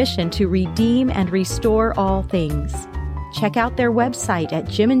his mission to redeem and restore all things. Check out their website at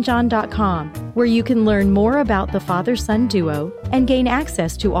jimandjohn.com, where you can learn more about the father-son duo and gain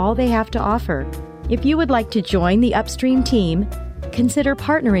access to all they have to offer. If you would like to join the Upstream team, consider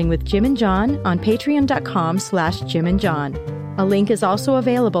partnering with Jim and John on patreon.com/jimandjohn. A link is also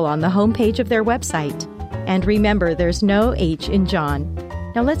available on the homepage of their website. And remember, there's no H in John.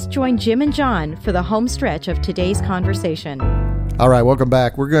 Now let's join Jim and John for the home stretch of today's conversation. All right, welcome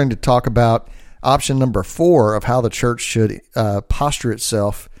back. We're going to talk about option number 4 of how the church should posture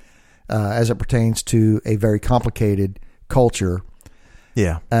itself as it pertains to a very complicated culture.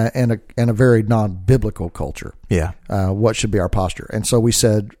 Yeah. And a very non-biblical culture. Yeah. What should be our posture? And so we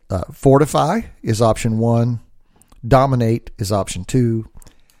said fortify is option 1, dominate is option 2,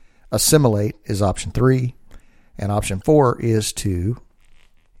 assimilate is option 3, and option 4 is to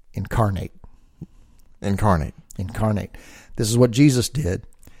incarnate. Incarnate. This is what Jesus did.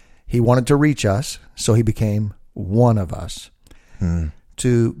 He wanted to reach us, so he became one of us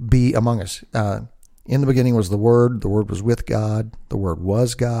to be among us. In the beginning was the Word was with God, the Word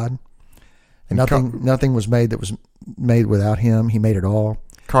was God. And nothing was made that was made without him. He made it all.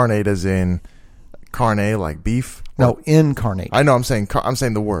 Carnate as in carne, like beef? No, incarnate. I know, I'm saying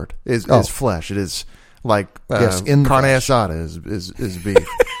the word is flesh. It is like yes, carne flesh. asada is beef.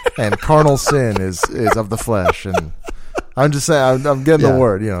 And carnal sin is of the flesh. And I'm just saying, I'm getting the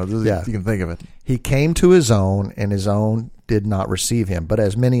word, you can think of it. He came to his own, and his own did not receive him. But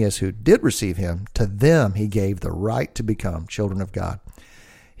as many as who did receive him, to them he gave the right to become children of God.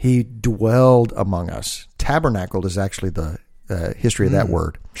 He dwelled among us. Tabernacled is actually the history of that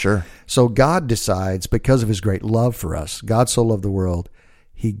word. Sure. So God decides, because of his great love for us, God so loved the world,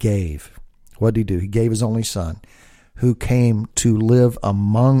 he gave. What did he do? He gave his only son, who came to live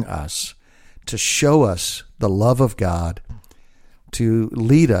among us, to show us the love of God, to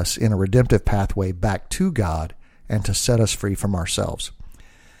lead us in a redemptive pathway back to God, and to set us free from ourselves.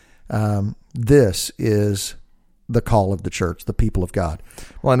 This is the call of the church, the people of God.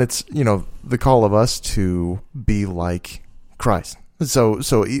 Well, and it's, the call of us to be like Christ. So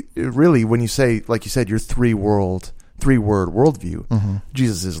really, when you say, like you said, your three-word worldview,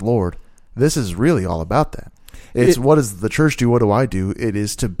 Jesus is Lord, this is really all about that. It's what does the church do? What do I do? It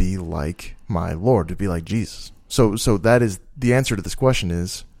is to be like my Lord, to be like Jesus. So that is the answer to this question,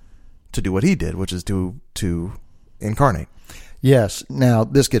 is to do what he did, which is to incarnate. Yes. Now,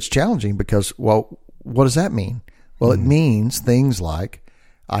 this gets challenging because, well, what does that mean? Well, it means things like,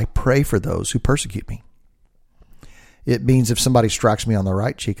 I pray for those who persecute me. It means if somebody strikes me on the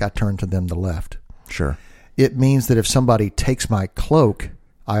right cheek, I turn to them the left. Sure. It means that if somebody takes my cloak,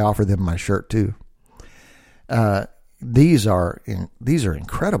 I offer them my shirt too. These are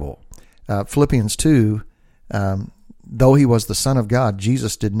incredible. Philippians 2, though he was the Son of God,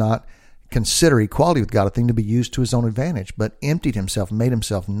 Jesus did not consider equality with God a thing to be used to his own advantage, but emptied himself, made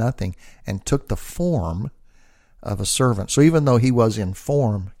himself nothing, and took the form of a servant. So even though he was in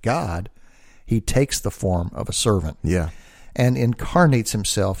form God, he takes the form of a servant. Yeah. And incarnates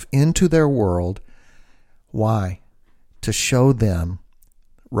himself into their world. Why? To show them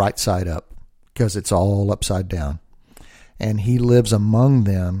right side up, because it's all upside down. And he lives among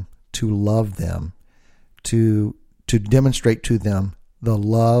them to love them, to demonstrate to them the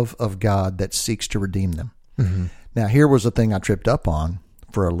love of God that seeks to redeem them. Mm-hmm. Now, here was the thing I tripped up on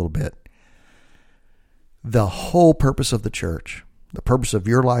for a little bit. The whole purpose of the church, the purpose of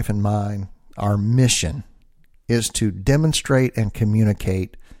your life and mine, our mission, is to demonstrate and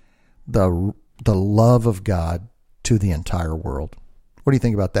communicate the love of God to the entire world. What do you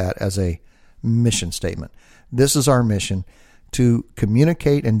think about that as a mission statement? This is our mission, to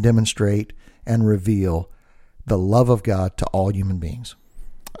communicate and demonstrate and reveal the love of God to all human beings.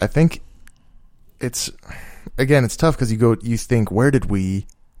 I think it's tough because you think, where do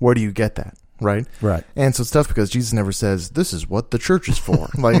you get that? Right. Right. And so it's tough because Jesus never says, this is what the church is for.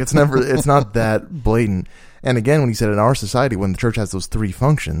 Like it's not that blatant. And again, when he said in our society, when the church has those three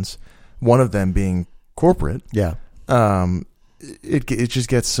functions, one of them being corporate, Yeah. It just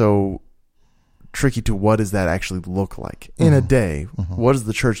gets so tricky to what does that actually look like in a day? What does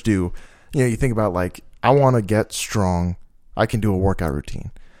the church do? You think about like, I want to get strong. I can do a workout routine.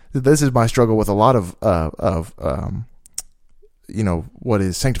 This is my struggle with a lot of what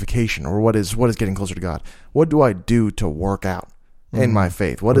is sanctification or what is getting closer to God? What do I do to work out in my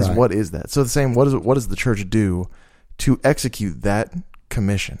faith? What is that? So the same, what does the church do to execute that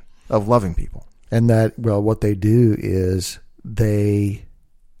commission of loving people? And that, well, what they do is they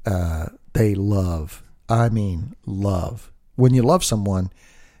love. I mean, love. When you love someone,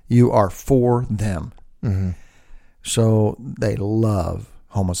 you are for them. Mm-hmm. So they love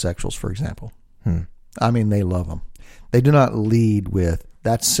homosexuals, for example. I mean, they love them. They do not lead with,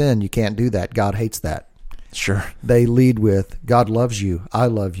 that's sin, you can't do that, God hates that. Sure. They lead with, God loves you, I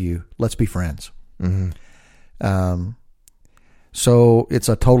love you, let's be friends. Mm-hmm. So it's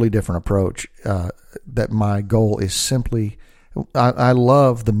a totally different approach. That my goal is simply, I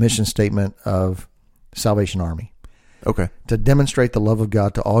love the mission statement of Salvation Army. Okay. To demonstrate the love of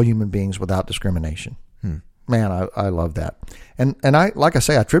God to all human beings without discrimination. Man, I love that. And I, like I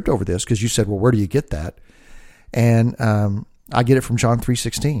say, I tripped over this because you said, well, where do you get that? And I get it from John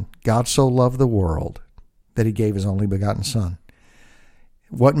 3:16. God so loved the world that he gave his only begotten son.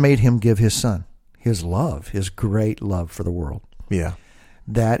 What made him give his son? His love, his great love for the world. Yeah.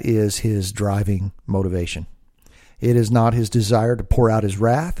 That is his driving motivation. It is not his desire to pour out his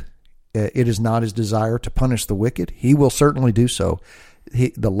wrath. It is not his desire to punish the wicked. He will certainly do so.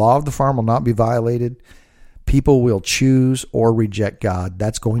 The law of the farm will not be violated. People will choose or reject God.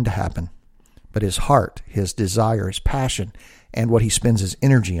 That's going to happen. But his heart, his desire, his passion, and what he spends his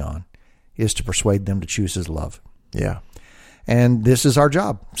energy on is to persuade them to choose his love. Yeah. And this is our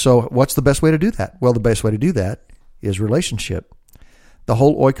job. So what's the best way to do that? Well, the best way to do that is relationship. The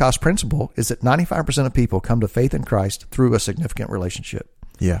whole oikos principle is that 95% of people come to faith in Christ through a significant relationship.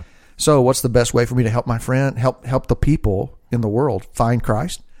 Yeah. So what's the best way for me to help my friend, help the people in the world find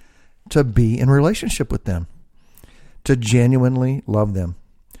Christ? To be in relationship with them, to genuinely love them.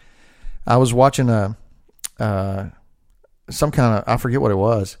 I was watching some kind of, I forget what it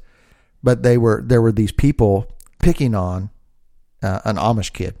was, but there were these people picking on an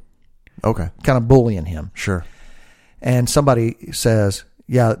Amish kid. Okay. Kind of bullying him. Sure. And somebody says,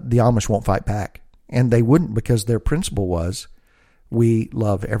 yeah, the Amish won't fight back. And they wouldn't, because their principle was, we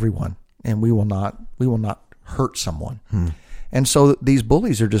love everyone and we will not hurt someone. And so these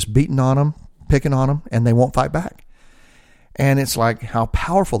bullies are just beating on them, picking on them, and they won't fight back. And it's like how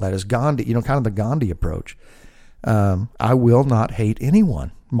powerful that is. Gandhi, kind of the Gandhi approach. I will not hate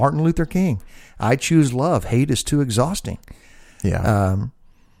anyone. Martin Luther King. I choose love. Hate is too exhausting. Yeah.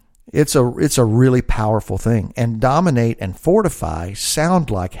 It's a really powerful thing. And dominate and fortify sound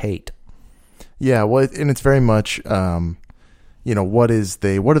like hate. Yeah. Well, and it's very much, what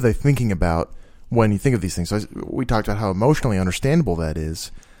are they thinking about when you think of these things? So we talked about how emotionally understandable that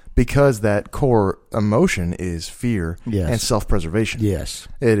is, because that core emotion is fear and self-preservation. Yes.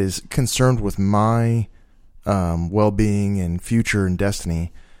 It is concerned with my well-being and future and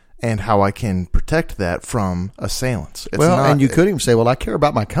destiny, and how I can protect that from assailants. And you could even say, well, I care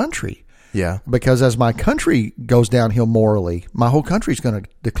about my country. Yeah. Because as my country goes downhill morally, my whole country is going to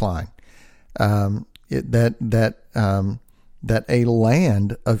decline. That a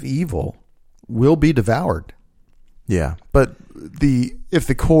land of evil will be devoured. Yeah, but if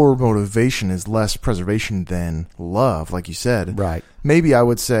the core motivation is less preservation than love, like you said, right? Maybe I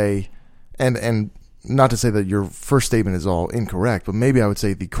would say, and not to say that your first statement is all incorrect, but maybe I would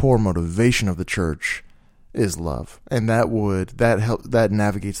say the core motivation of the church is love, and that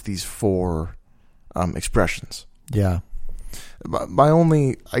navigates these four expressions. Yeah. My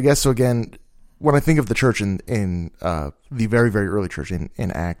only, I guess, so again, when I think of the church in the very, very early church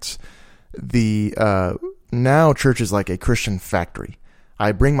in Acts, now church is like a Christian factory.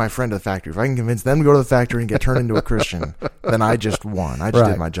 I bring my friend to the factory. If I can convince them to go to the factory and get turned into a Christian, then I just won. I just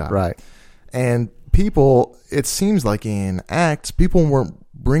did my job. Right. And people, it seems like in Acts, people weren't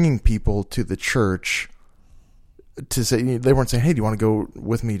bringing people to the church to say, they weren't saying, hey, do you want to go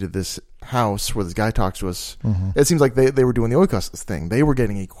with me to this house where this guy talks to us? Mm-hmm. It seems like they were doing the oikos thing. They were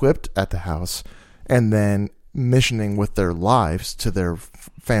getting equipped at the house and then missioning with their lives to their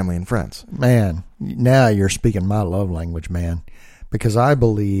family and friends. Man, now you're speaking my love language, man, because I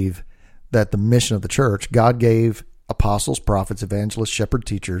believe that the mission of the church, God gave apostles, prophets, evangelists, shepherd,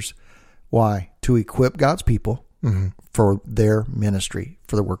 teachers. Why? To equip God's people for their ministry,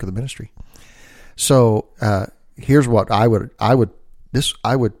 for the work of the ministry. So here's what I would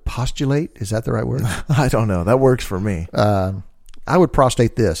postulate. Is that the right word? I don't know. That works for me. I would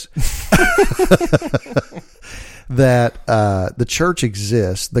prostate this. That the church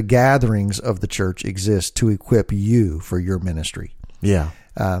exists, the gatherings of the church exist to equip you for your ministry. Yeah.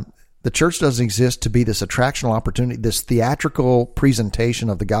 The church doesn't exist to be this attractional opportunity, this theatrical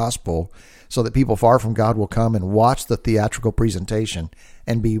presentation of the gospel so that people far from God will come and watch the theatrical presentation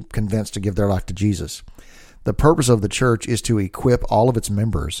and be convinced to give their life to Jesus. The purpose of the church is to equip all of its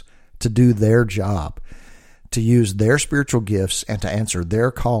members to do their job, to use their spiritual gifts and to answer their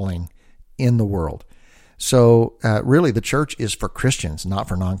calling in the world. So really the church is for Christians, not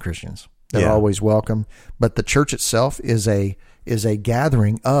for non-Christians. They're always welcome. But the church itself is a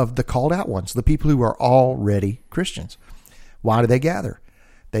gathering of the called out ones, the people who are already Christians. Why do they gather?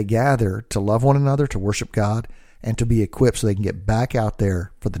 They gather to love one another, to worship God, and to be equipped so they can get back out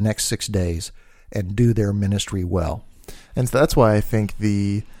there for the next 6 days and do their ministry well. And so that's why I think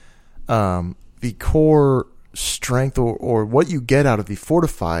the core strength or what you get out of the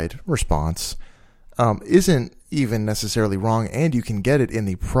fortified response isn't even necessarily wrong, and you can get it in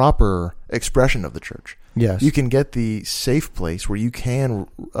the proper expression of the church. Yes. You can get the safe place where you can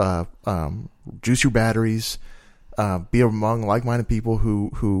juice your batteries, be among like-minded people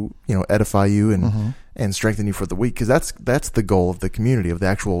who edify you and strengthen you for the week, because that's the goal of the community, of the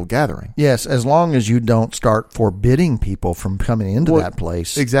actual gathering. Yes, as long as you don't start forbidding people from coming into that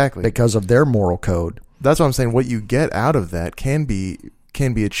place. Exactly. Because of their moral code. That's what I'm saying. What you get out of that can be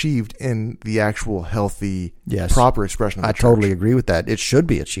achieved in the actual healthy, proper expression of the church. Totally agree with that. It should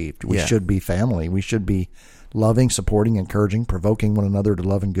be achieved. We should be family. We should be loving, supporting, encouraging, provoking one another to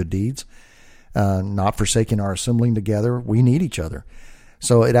love and good deeds, not forsaking our assembling together. We need each other.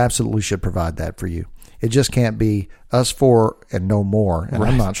 So it absolutely should provide that for you. It just can't be us four and no more. And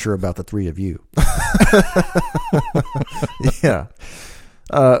I'm not sure about the three of you. Yeah.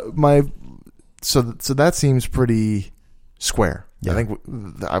 So that seems pretty square. Yeah. I think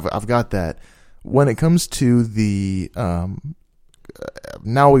I've got that. When it comes to the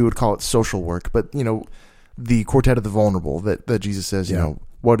now we would call it social work, but the quartet of the vulnerable that Jesus says,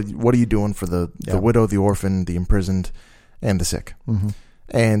 what are you doing for the widow, the orphan, the imprisoned, and the sick? Mm-hmm.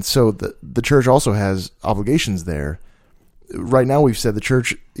 And so the church also has obligations there. Right now, we've said the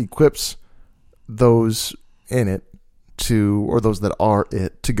church equips those in it or those that are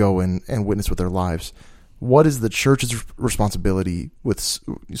it to go and witness with their lives. What is the church's responsibility with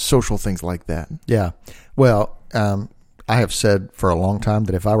social things like that? Yeah. Well, I have said for a long time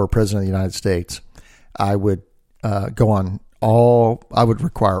that if I were president of the United States, I would I would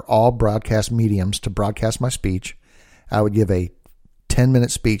require all broadcast mediums to broadcast my speech. I would give a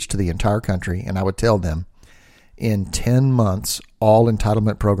 10-minute speech to the entire country, and I would tell them, in 10 months, all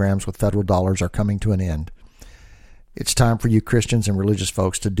entitlement programs with federal dollars are coming to an end. It's time for you Christians and religious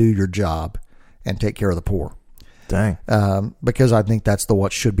folks to do your job and take care of the poor. Dang. Because I think that's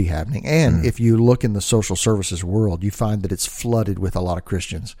what should be happening. And if you look in the social services world, you find that it's flooded with a lot of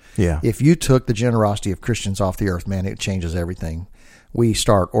Christians. Yeah. If you took the generosity of Christians off the earth, man, it changes everything. We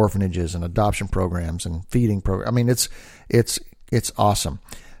start orphanages and adoption programs and feeding programs. I mean, it's awesome.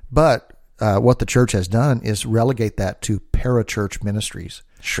 But what the church has done is relegate that to parachurch ministries.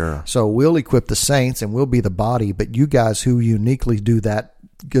 Sure. So we'll equip the saints and we'll be the body, but you guys who uniquely do that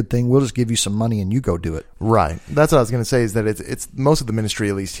good thing, we'll just give you some money and you go do it. Right. That's what I was going to say, is that it's most of the ministry,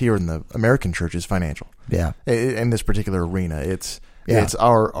 at least here in the American church, is financial. Yeah. In this particular arena, it's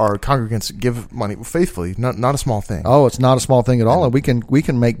our congregants give money faithfully, not a small thing. Oh, it's not a small thing at all, and we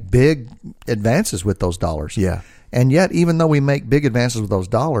can make big advances with those dollars. Yeah. And yet, even though we make big advances with those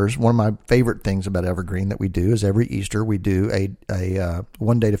dollars, one of my favorite things about Evergreen that we do is every Easter we do a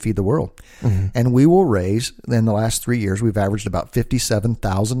 1 day to feed the world. Mm-hmm. And we will raise, in the last 3 years, we've averaged about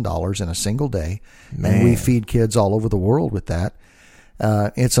 $57,000 in a single day. Man. And we feed kids all over the world with that.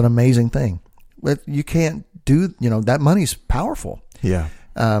 It's an amazing thing. But you can't do, that money's powerful. Yeah.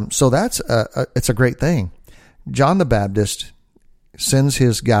 So it's a great thing. John the Baptist sends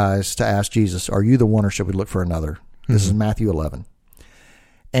his guys to ask Jesus, are you the one or should we look for another? This is Matthew 11.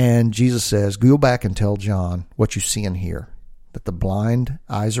 And Jesus says, go back and tell John what you see and hear, that the blind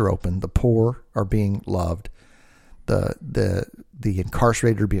eyes are open, the poor are being loved, the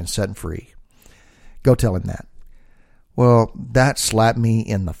incarcerated are being set free. Go tell him that. Well, that slapped me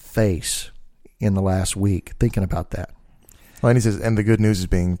in the face in the last week thinking about that. Well, and he says, and the good news is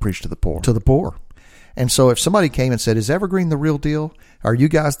being preached to the poor. To the poor. And so if somebody came and said, is Evergreen the real deal? Are you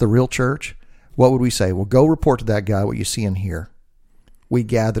guys the real church? what would we say? Well, go report to that guy what you see and hear. We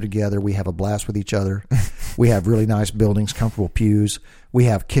gather together. We have a blast with each other. We have really nice buildings, comfortable pews. We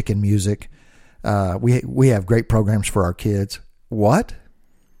have kicking music. We have great programs for our kids. What?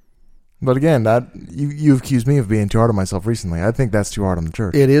 But again, you've accused me of being too hard on myself recently. I think that's too hard on the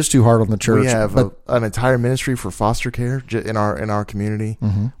church. It is too hard on the church. We have an entire ministry for foster care in our community.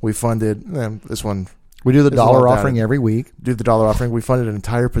 Mm-hmm. We funded this one. We do the There's dollar a lot offering down. every week. Do the dollar offering. We funded an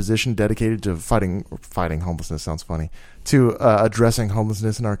entire position dedicated to fighting homelessness. Sounds funny. To addressing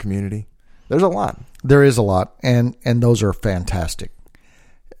homelessness in our community. There's a lot. There is a lot, and those are fantastic.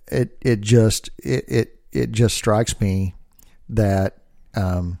 It just strikes me that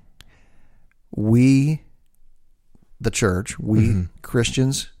we, the church, we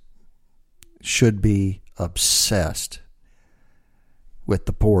Christians, should be obsessed with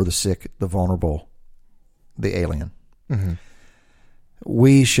the poor, the sick, the vulnerable, the alien. Mm-hmm.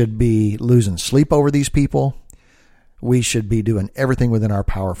 We should be losing sleep over these people. We should be doing everything within our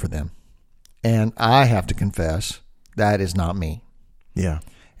power for them. And I have to confess, that is not me. Yeah.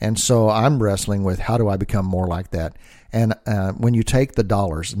 And so I'm wrestling with how do I become more like that? And when you take the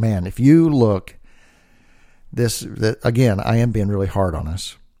dollars, man, if you look, again, I am being really hard on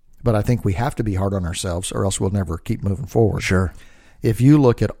us, but I think we have to be hard on ourselves or else we'll never keep moving forward. Sure. If you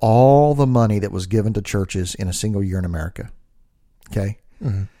look at all the money that was given to churches in a single year in America, okay,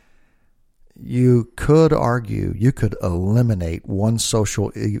 you could argue you could eliminate one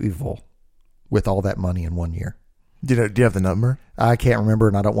social evil with all that money in 1 year. Do you have the number? I can't remember,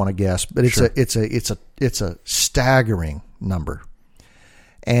 and I don't want to guess, but Sure. it's a staggering number.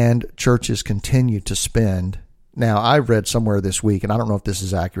 And churches continue to spend. Now, I read somewhere this week, and I don't know if this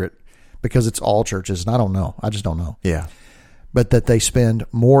is accurate because it's all churches, and I don't know. I just don't know. Yeah. But that they spend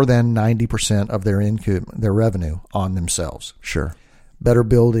more than 90% of their income, their revenue, on themselves. Sure. Better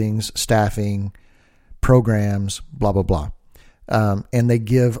buildings, staffing, programs, blah, blah, blah. And they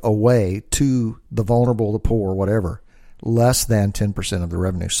give away to the vulnerable, the poor, whatever, less than 10% of the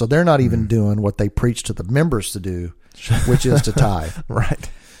revenue. So they're not even doing what they preach to the members to do, which is to tithe. Right.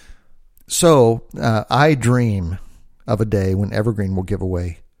 So I dream of a day when Evergreen will give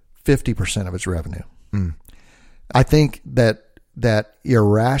away 50% of its revenue. Mm. I think that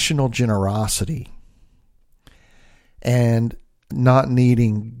irrational generosity and not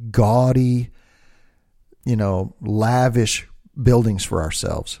needing gaudy, lavish buildings for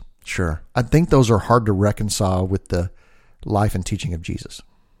ourselves. Sure. I think those are hard to reconcile with the life and teaching of Jesus.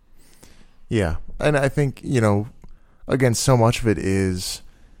 Yeah. And I think, again, so much of it is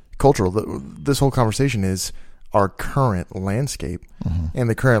cultural. This whole conversation is our current landscape. Mm-hmm. And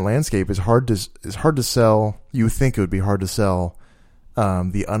the current landscape is hard to sell. You would think it would be hard to sell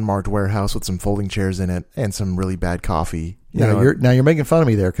the unmarked warehouse with some folding chairs in it and some really bad coffee. You're making fun of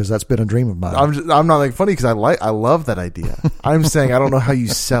me there because that's been a dream of mine. I'm not making funny because I love that idea. I'm saying I don't know how you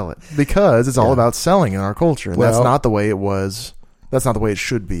sell it because it's all about selling in our culture, and that's not the way it was. That's not the way it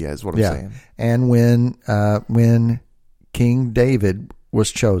should be, is what I'm saying. And when King David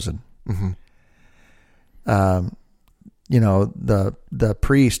was chosen, mm-hmm. The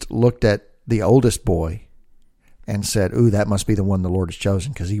priest looked at the oldest boy and said, "Ooh, that must be the one the Lord has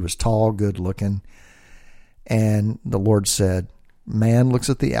chosen," because he was tall, good looking. And the Lord said, "Man looks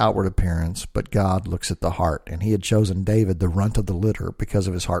at the outward appearance, but God looks at the heart." And he had chosen David, the runt of the litter, because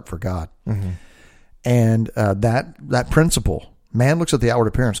of his heart for God. Mm-hmm. And that principle, man looks at the outward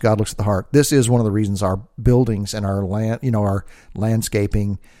appearance, God looks at the heart. This is one of the reasons our buildings and our land, our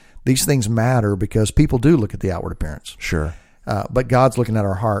landscaping, these things matter because people do look at the outward appearance. Sure. But God's looking at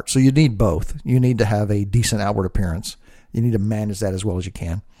our heart. So you need both. You need to have a decent outward appearance. You need to manage that as well as you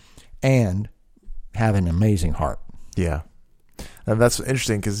can. And have an amazing heart. Yeah. And that's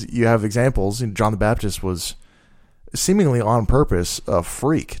interesting because you have examples. John the Baptist was seemingly on purpose a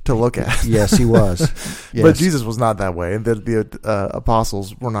freak to look at. Yes, he was. Yes. But Jesus was not that way. And the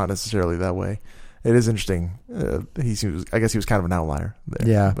apostles were not necessarily that way. It is interesting. I guess he was kind of an outlier there.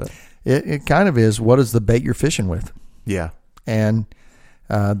 Yeah. But it kind of is. What is the bait you're fishing with? Yeah. And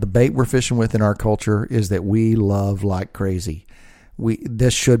the bait we're fishing with in our culture is that we love like crazy.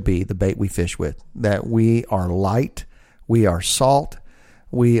 This should be the bait we fish with, that we are light, we are salt,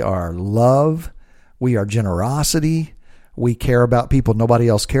 we are love, we are generosity, we care about people nobody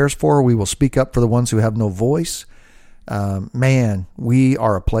else cares for, we will speak up for the ones who have no voice. Man, we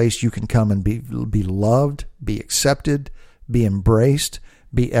are a place you can come and be loved, be accepted, be embraced,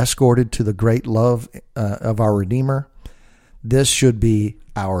 be escorted to the great love of our Redeemer. This should be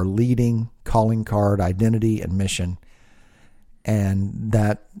our leading calling card, identity, and mission. And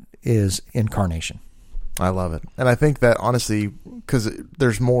that is incarnation. I love it. And I think that, honestly, because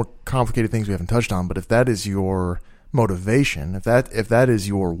there's more complicated things we haven't touched on, but if that is your motivation, if that is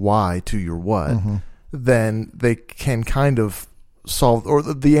your why to your what, then they can kind of solve, or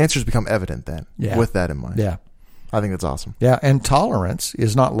the answers become evident then with that in mind. Yeah. I think that's awesome. Yeah, and tolerance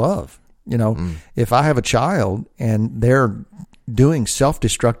is not love. You know, if I have a child and they're doing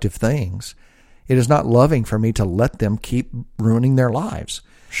self-destructive things, it is not loving for me to let them keep ruining their lives.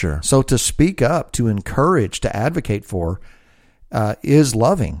 Sure. So to speak up, to encourage, to advocate for is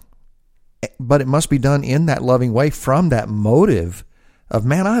loving. But it must be done in that loving way from that motive of,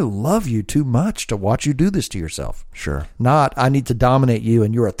 man, I love you too much to watch you do this to yourself. Sure. Not, I need to dominate you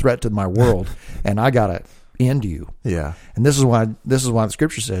and you're a threat to my world and I got to end you. Yeah. And this is why the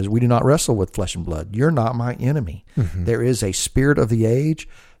scripture says we do not wrestle with flesh and blood. You're not my enemy. There is a spirit of the age.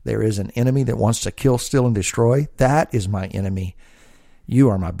 There is an enemy that wants to kill, steal, and destroy. That is my enemy. You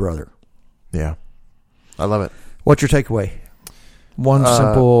are my brother. Yeah. I love it. What's your takeaway? One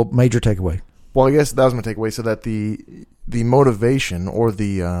simple major takeaway. Well, I guess that was my takeaway. So that the motivation or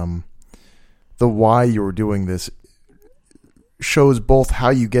the why you were doing this shows both how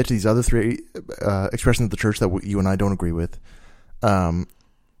you get to these other three expressions of the church that you and I don't agree with,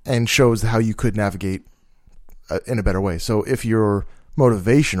 and shows how you could navigate in a better way. So if your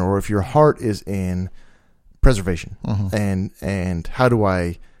motivation or if your heart is in preservation and how do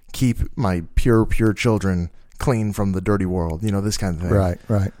I keep my pure children clean from the dirty world, this kind of thing.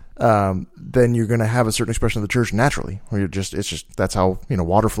 Right. Then you're going to have a certain expression of the church naturally, where it's just that's how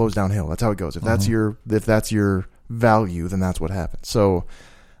water flows downhill. That's how it goes. If that's your value, then that's what happens. So,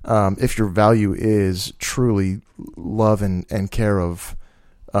 if your value is truly love and care of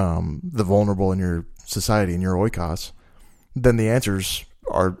the vulnerable in your society and your oikos, then the answers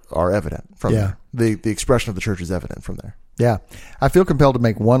are evident from there. The expression of the church is evident from there. Yeah. I feel compelled to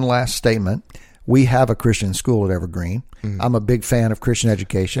make one last statement. We have a Christian school at Evergreen. I'm a big fan of Christian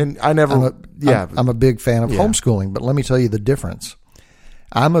education. And I'm a big fan of homeschooling, but let me tell you the difference.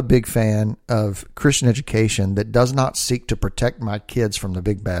 I'm a big fan of Christian education that does not seek to protect my kids from the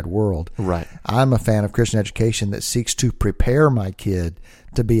big bad world. Right. I'm a fan of Christian education that seeks to prepare my kid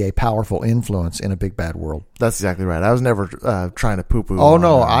to be a powerful influence in a big bad world. That's exactly right. I was never trying to poo-poo. Oh,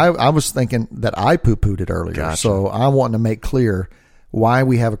 no. I was thinking that I poo-pooed it earlier. Gotcha. So I want to make clear why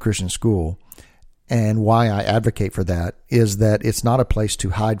we have a Christian school and why I advocate for that is that it's not a place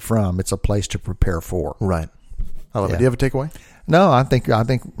to hide from. It's a place to prepare for. Right. I love it. Do you have a takeaway? No, I think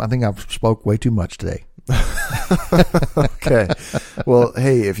I've spoke way too much today. Okay. Well,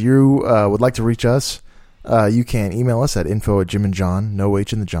 hey, if you would like to reach us, you can email us at info@jimandjohn, no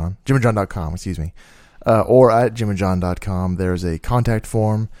H in the John, jimandjohn.com, excuse me, or at jimandjohn.com. There's a contact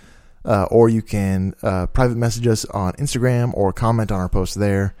form, or you can private message us on Instagram or comment on our post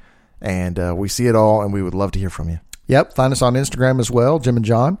there, and we see it all, and we would love to hear from you. Yep, find us on Instagram as well, Jim and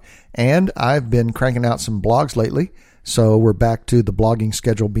John, and I've been cranking out some blogs lately. So we're back to the blogging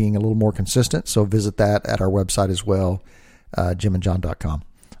schedule being a little more consistent. So visit that at our website as well, jimandjohn.com.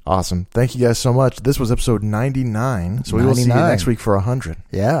 Awesome. Thank you guys so much. This was episode 99. So we will see you next week for 100.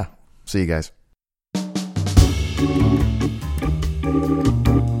 Yeah. See you guys.